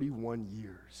 31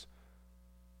 years.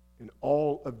 And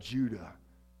all of Judah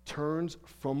turns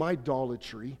from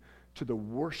idolatry to the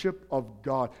worship of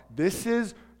God. This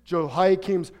is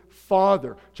Jehoiakim's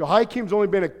father. Jehoiakim's only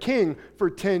been a king for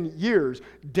 10 years.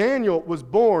 Daniel was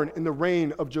born in the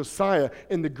reign of Josiah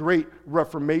in the great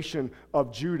reformation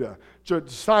of Judah.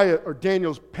 Josiah, or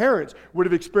Daniel's parents, would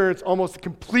have experienced almost a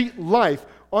complete life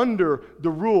under the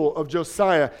rule of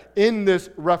Josiah in this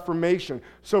reformation.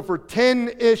 So for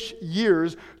 10-ish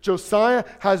years, Josiah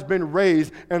has been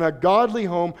raised in a godly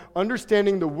home,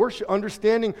 understanding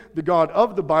the God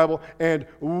of the Bible and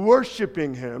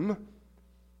worshiping him.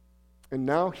 And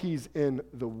now he's in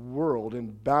the world,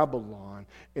 in Babylon,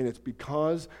 and it's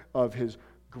because of his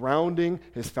grounding,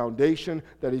 his foundation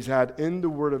that he's had in the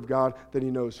Word of God, that he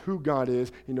knows who God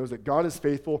is. He knows that God is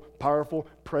faithful, powerful,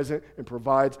 present, and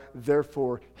provides.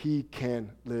 Therefore, he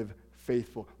can live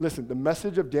faithful. Listen, the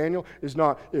message of Daniel is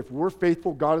not, if we're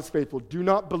faithful, God is faithful. Do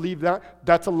not believe that.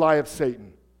 That's a lie of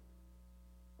Satan.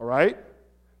 All right?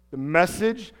 The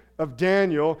message of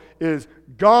Daniel is,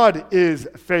 God is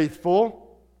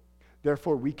faithful.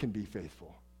 Therefore, we can be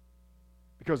faithful.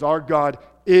 Because our God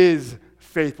is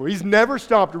faithful. He's never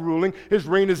stopped ruling. His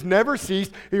reign has never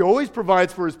ceased. He always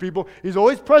provides for his people. He's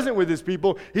always present with his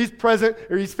people. He's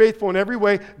faithful in every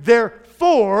way.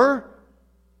 Therefore,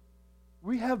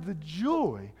 we have the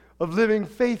joy of living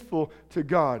faithful to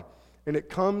God. And it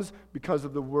comes because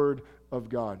of the Word of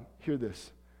God. Hear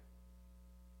this.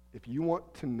 If you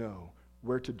want to know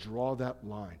where to draw that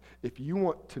line, if you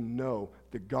want to know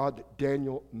the God that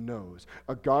Daniel knows,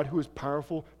 a God who is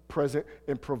powerful, present,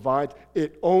 and provides,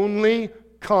 it only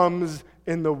comes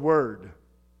in the Word.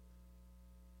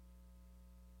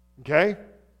 Okay?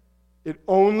 It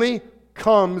only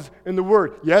comes in the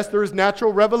Word. Yes, there is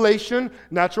natural revelation.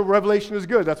 Natural revelation is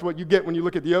good. That's what you get when you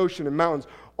look at the ocean and mountains.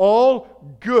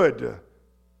 All good.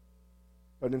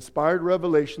 But inspired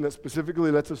revelation that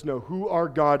specifically lets us know who our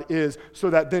God is,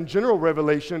 so that then general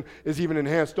revelation is even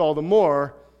enhanced all the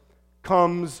more,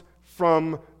 comes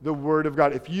from the Word of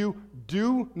God. If you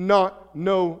do not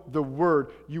know the Word,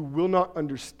 you will not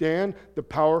understand the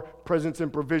power, presence,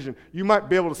 and provision. You might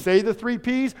be able to say the 3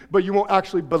 Ps, but you won't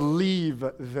actually believe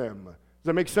them. Does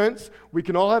that make sense? We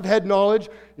can all have head knowledge.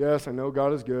 Yes, I know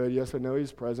God is good. Yes, I know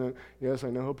He's present. Yes,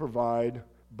 I know He'll provide.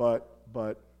 But.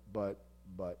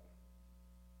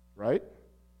 Right?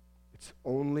 It's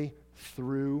only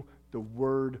through the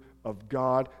Word of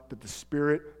God that the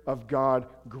Spirit of God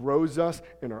grows us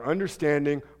in our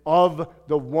understanding of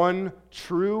the one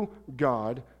true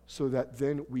God, so that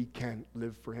then we can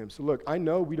live for Him. So look, I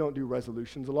know we don't do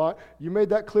resolutions a lot. You made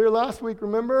that clear last week,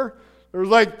 remember? There was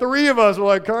like 3 of us were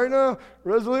like, Cardinal,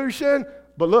 resolution.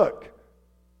 But look,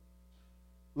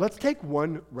 let's take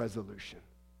one resolution.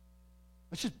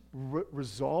 Let's just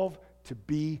resolve to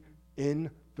be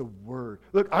in the Word.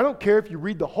 Look, I don't care if you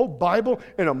read the whole Bible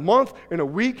in a month, in a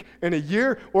week, in a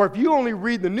year, or if you only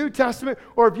read the New Testament,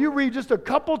 or if you read just a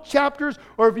couple chapters,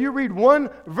 or if you read 1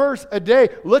 verse a day.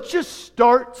 Let's just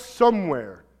start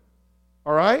somewhere.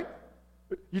 All right?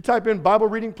 You type in Bible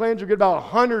reading plans, you'll get about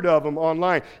 100 of them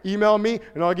online. Email me,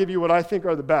 and I'll give you what I think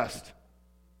are the best.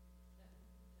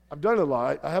 I've done a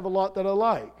lot. I have a lot that I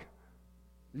like.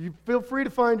 You feel free to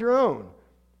find your own.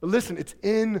 But listen, it's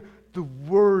in the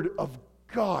Word of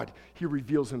God He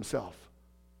reveals Himself.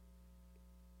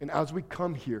 And as we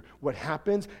come here, what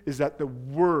happens is that the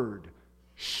Word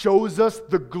shows us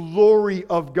the glory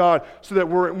of God, so that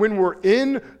when we're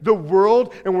in the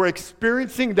world and we're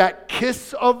experiencing that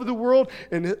kiss of the world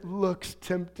and it looks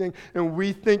tempting and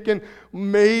we thinking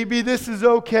maybe this is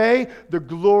okay, the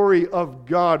glory of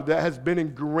God that has been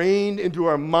ingrained into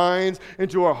our minds,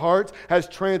 into our hearts, has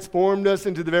transformed us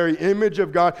into the very image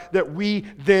of God, that we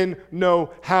then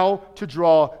know how to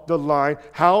draw the line,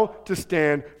 how to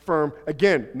stand firm.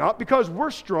 Again, not because we're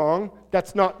strong.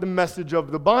 That's not the message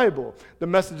of the Bible. The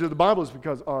message of the Bible is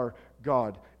because our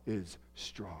God is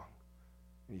strong.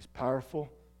 And He's powerful,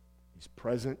 He's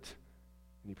present,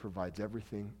 and He provides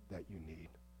everything that you need.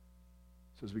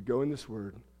 So as we go in this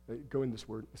word,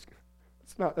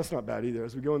 that's not bad either.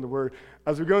 As we go in the word,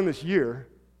 as we go in this year,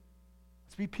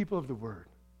 let's be people of the word.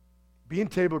 Be in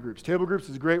table groups. Table groups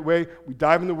is a great way. We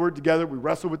dive in the word together. We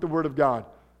wrestle with the word of God.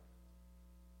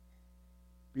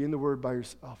 Be in the Word by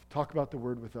yourself. Talk about the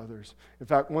Word with others. In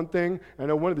fact, one thing, I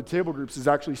know one of the table groups is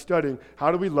actually studying how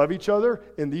do we love each other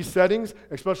in these settings,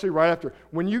 especially right after.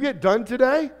 When you get done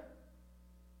today,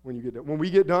 when we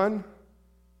get done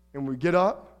and we get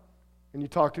up and you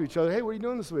talk to each other, hey, what are you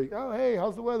doing this week? Oh, hey,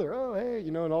 how's the weather? Oh, hey,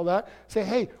 and all that. Say,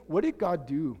 hey, what did God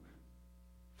do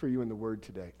for you in the Word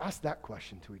today? Ask that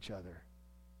question to each other.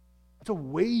 That's a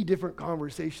way different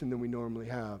conversation than we normally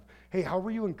have. Hey, how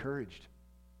were you encouraged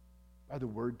by the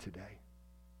word today?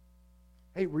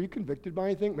 Hey, were you convicted by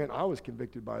anything? Man, I was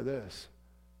convicted by this.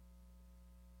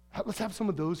 Let's have some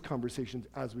of those conversations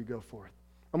as we go forth.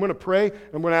 I'm going to pray.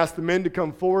 I'm going to ask the men to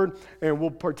come forward, and we'll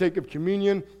partake of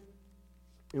communion,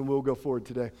 and we'll go forward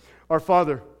today. Our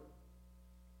Father,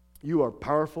 you are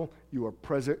powerful, you are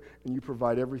present, and you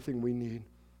provide everything we need.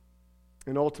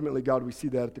 And ultimately, God, we see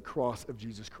that at the cross of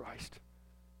Jesus Christ.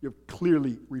 You have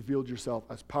clearly revealed yourself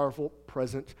as powerful,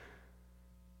 present,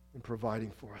 and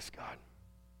providing for us, God.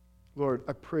 Lord,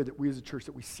 I pray that we as a church,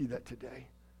 that we see that today.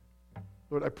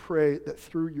 Lord, I pray that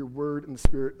through your word and the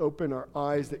Spirit, open our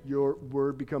eyes, that your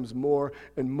word becomes more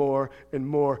and more and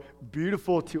more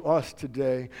beautiful to us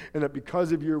today, and that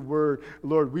because of your word,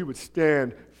 Lord, we would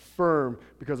stand firm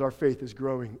because our faith is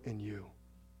growing in you,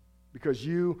 because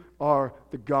you are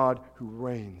the God who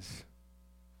reigns.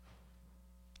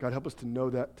 God, help us to know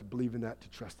that, to believe in that, to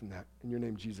trust in that. In your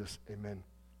name, Jesus, amen.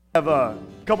 I have a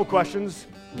couple questions.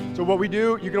 So what we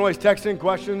do, you can always text in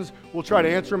questions. We'll try to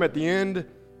answer them at the end.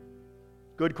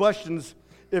 Good questions.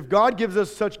 If God gives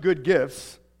us such good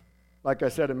gifts, like I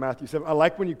said in Matthew 7, I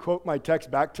like when you quote my text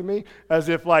back to me as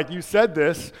if like you said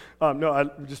this. No,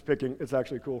 I'm just picking. It's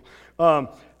actually cool.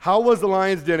 How was the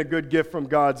lion's den a good gift from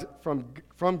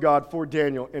God for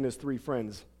Daniel and his 3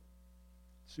 friends?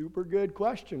 Super good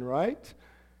question, right?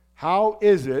 How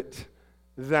is it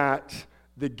that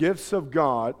the gifts of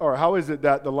God, or how is it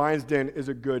that the lion's den is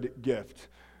a good gift?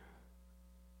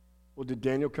 Well, did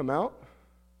Daniel come out?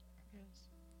 Yes.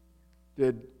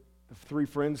 Did the 3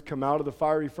 friends come out of the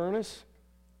fiery furnace?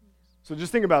 So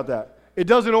just think about that. It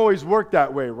doesn't always work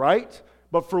that way, right?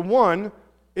 But for one,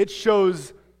 it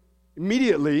shows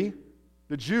immediately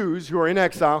the Jews who are in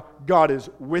exile, God is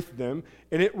with them.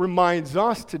 And it reminds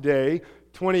us today,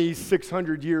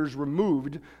 2,600 years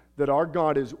removed, that our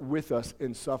God is with us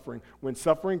in suffering. When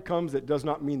suffering comes, it does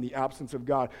not mean the absence of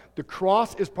God. The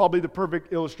cross is probably the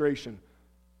perfect illustration.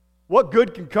 What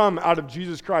good can come out of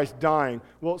Jesus Christ dying?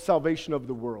 Well, salvation of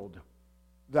the world.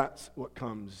 That's what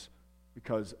comes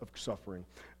because of suffering.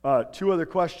 2 other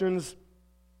questions.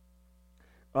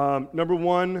 Number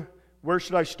 1, where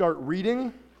should I start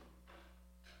reading?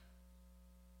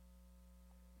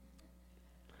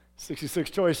 66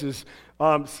 choices.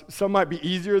 Some might be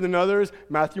easier than others.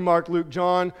 Matthew, Mark, Luke,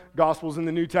 John, Gospels in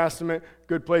the New Testament,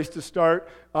 good place to start.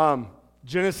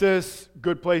 Genesis,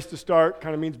 good place to start,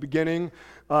 kind of means beginning.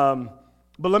 But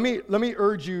let me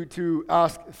urge you to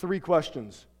ask 3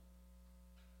 questions.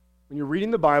 When you're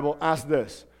reading the Bible, ask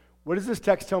this. What does this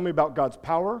text tell me about God's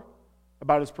power,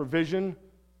 about His provision,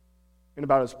 and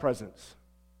about His presence?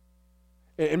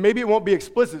 And maybe it won't be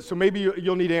explicit, so maybe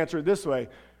you'll need to answer it this way.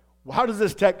 How does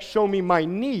this text show me my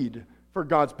need for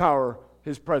God's power,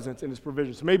 His presence, and His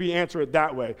provision? So maybe answer it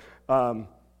that way.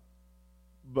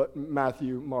 But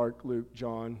Matthew, Mark, Luke,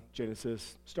 John,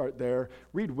 Genesis, start there.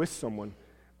 Read with someone.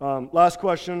 Last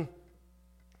question.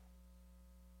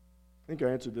 I think I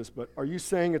answered this, but are you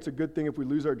saying it's a good thing if we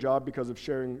lose our job because of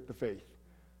sharing the faith?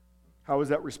 How is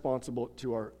that responsible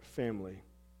to our family?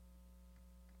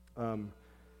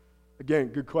 Again,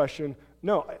 good question.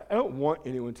 No, I don't want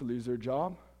anyone to lose their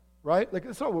job. Right? Like,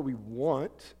 that's not what we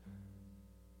want.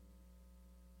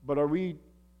 But are we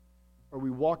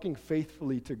walking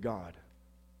faithfully to God?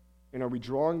 And are we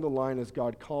drawing the line as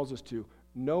God calls us to,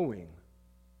 knowing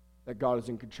that God is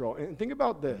in control? And think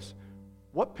about this.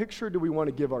 what picture do we want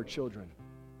to give our children?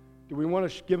 Do we want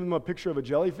to give them a picture of a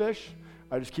jellyfish?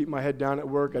 I just keep my head down at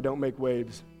work, I don't make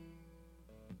waves.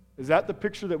 Is that the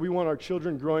picture that we want our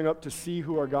children growing up to see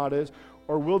who our God is?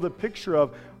 Or will the picture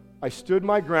of, I stood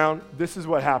my ground, this is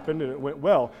what happened, and it went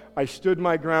well. I stood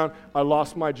my ground, I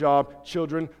lost my job.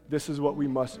 Children, this is what we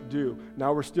must do.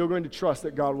 Now we're still going to trust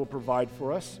that God will provide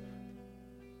for us.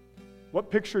 What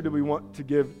picture do we want to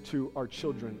give to our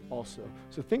children also?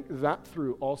 So think that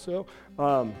through also.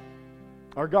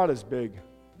 Our God is big.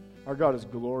 Our God is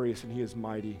glorious, and He is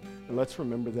mighty. And let's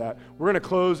remember that. We're going to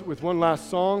close with one last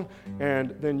song,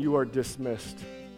 and then you are dismissed.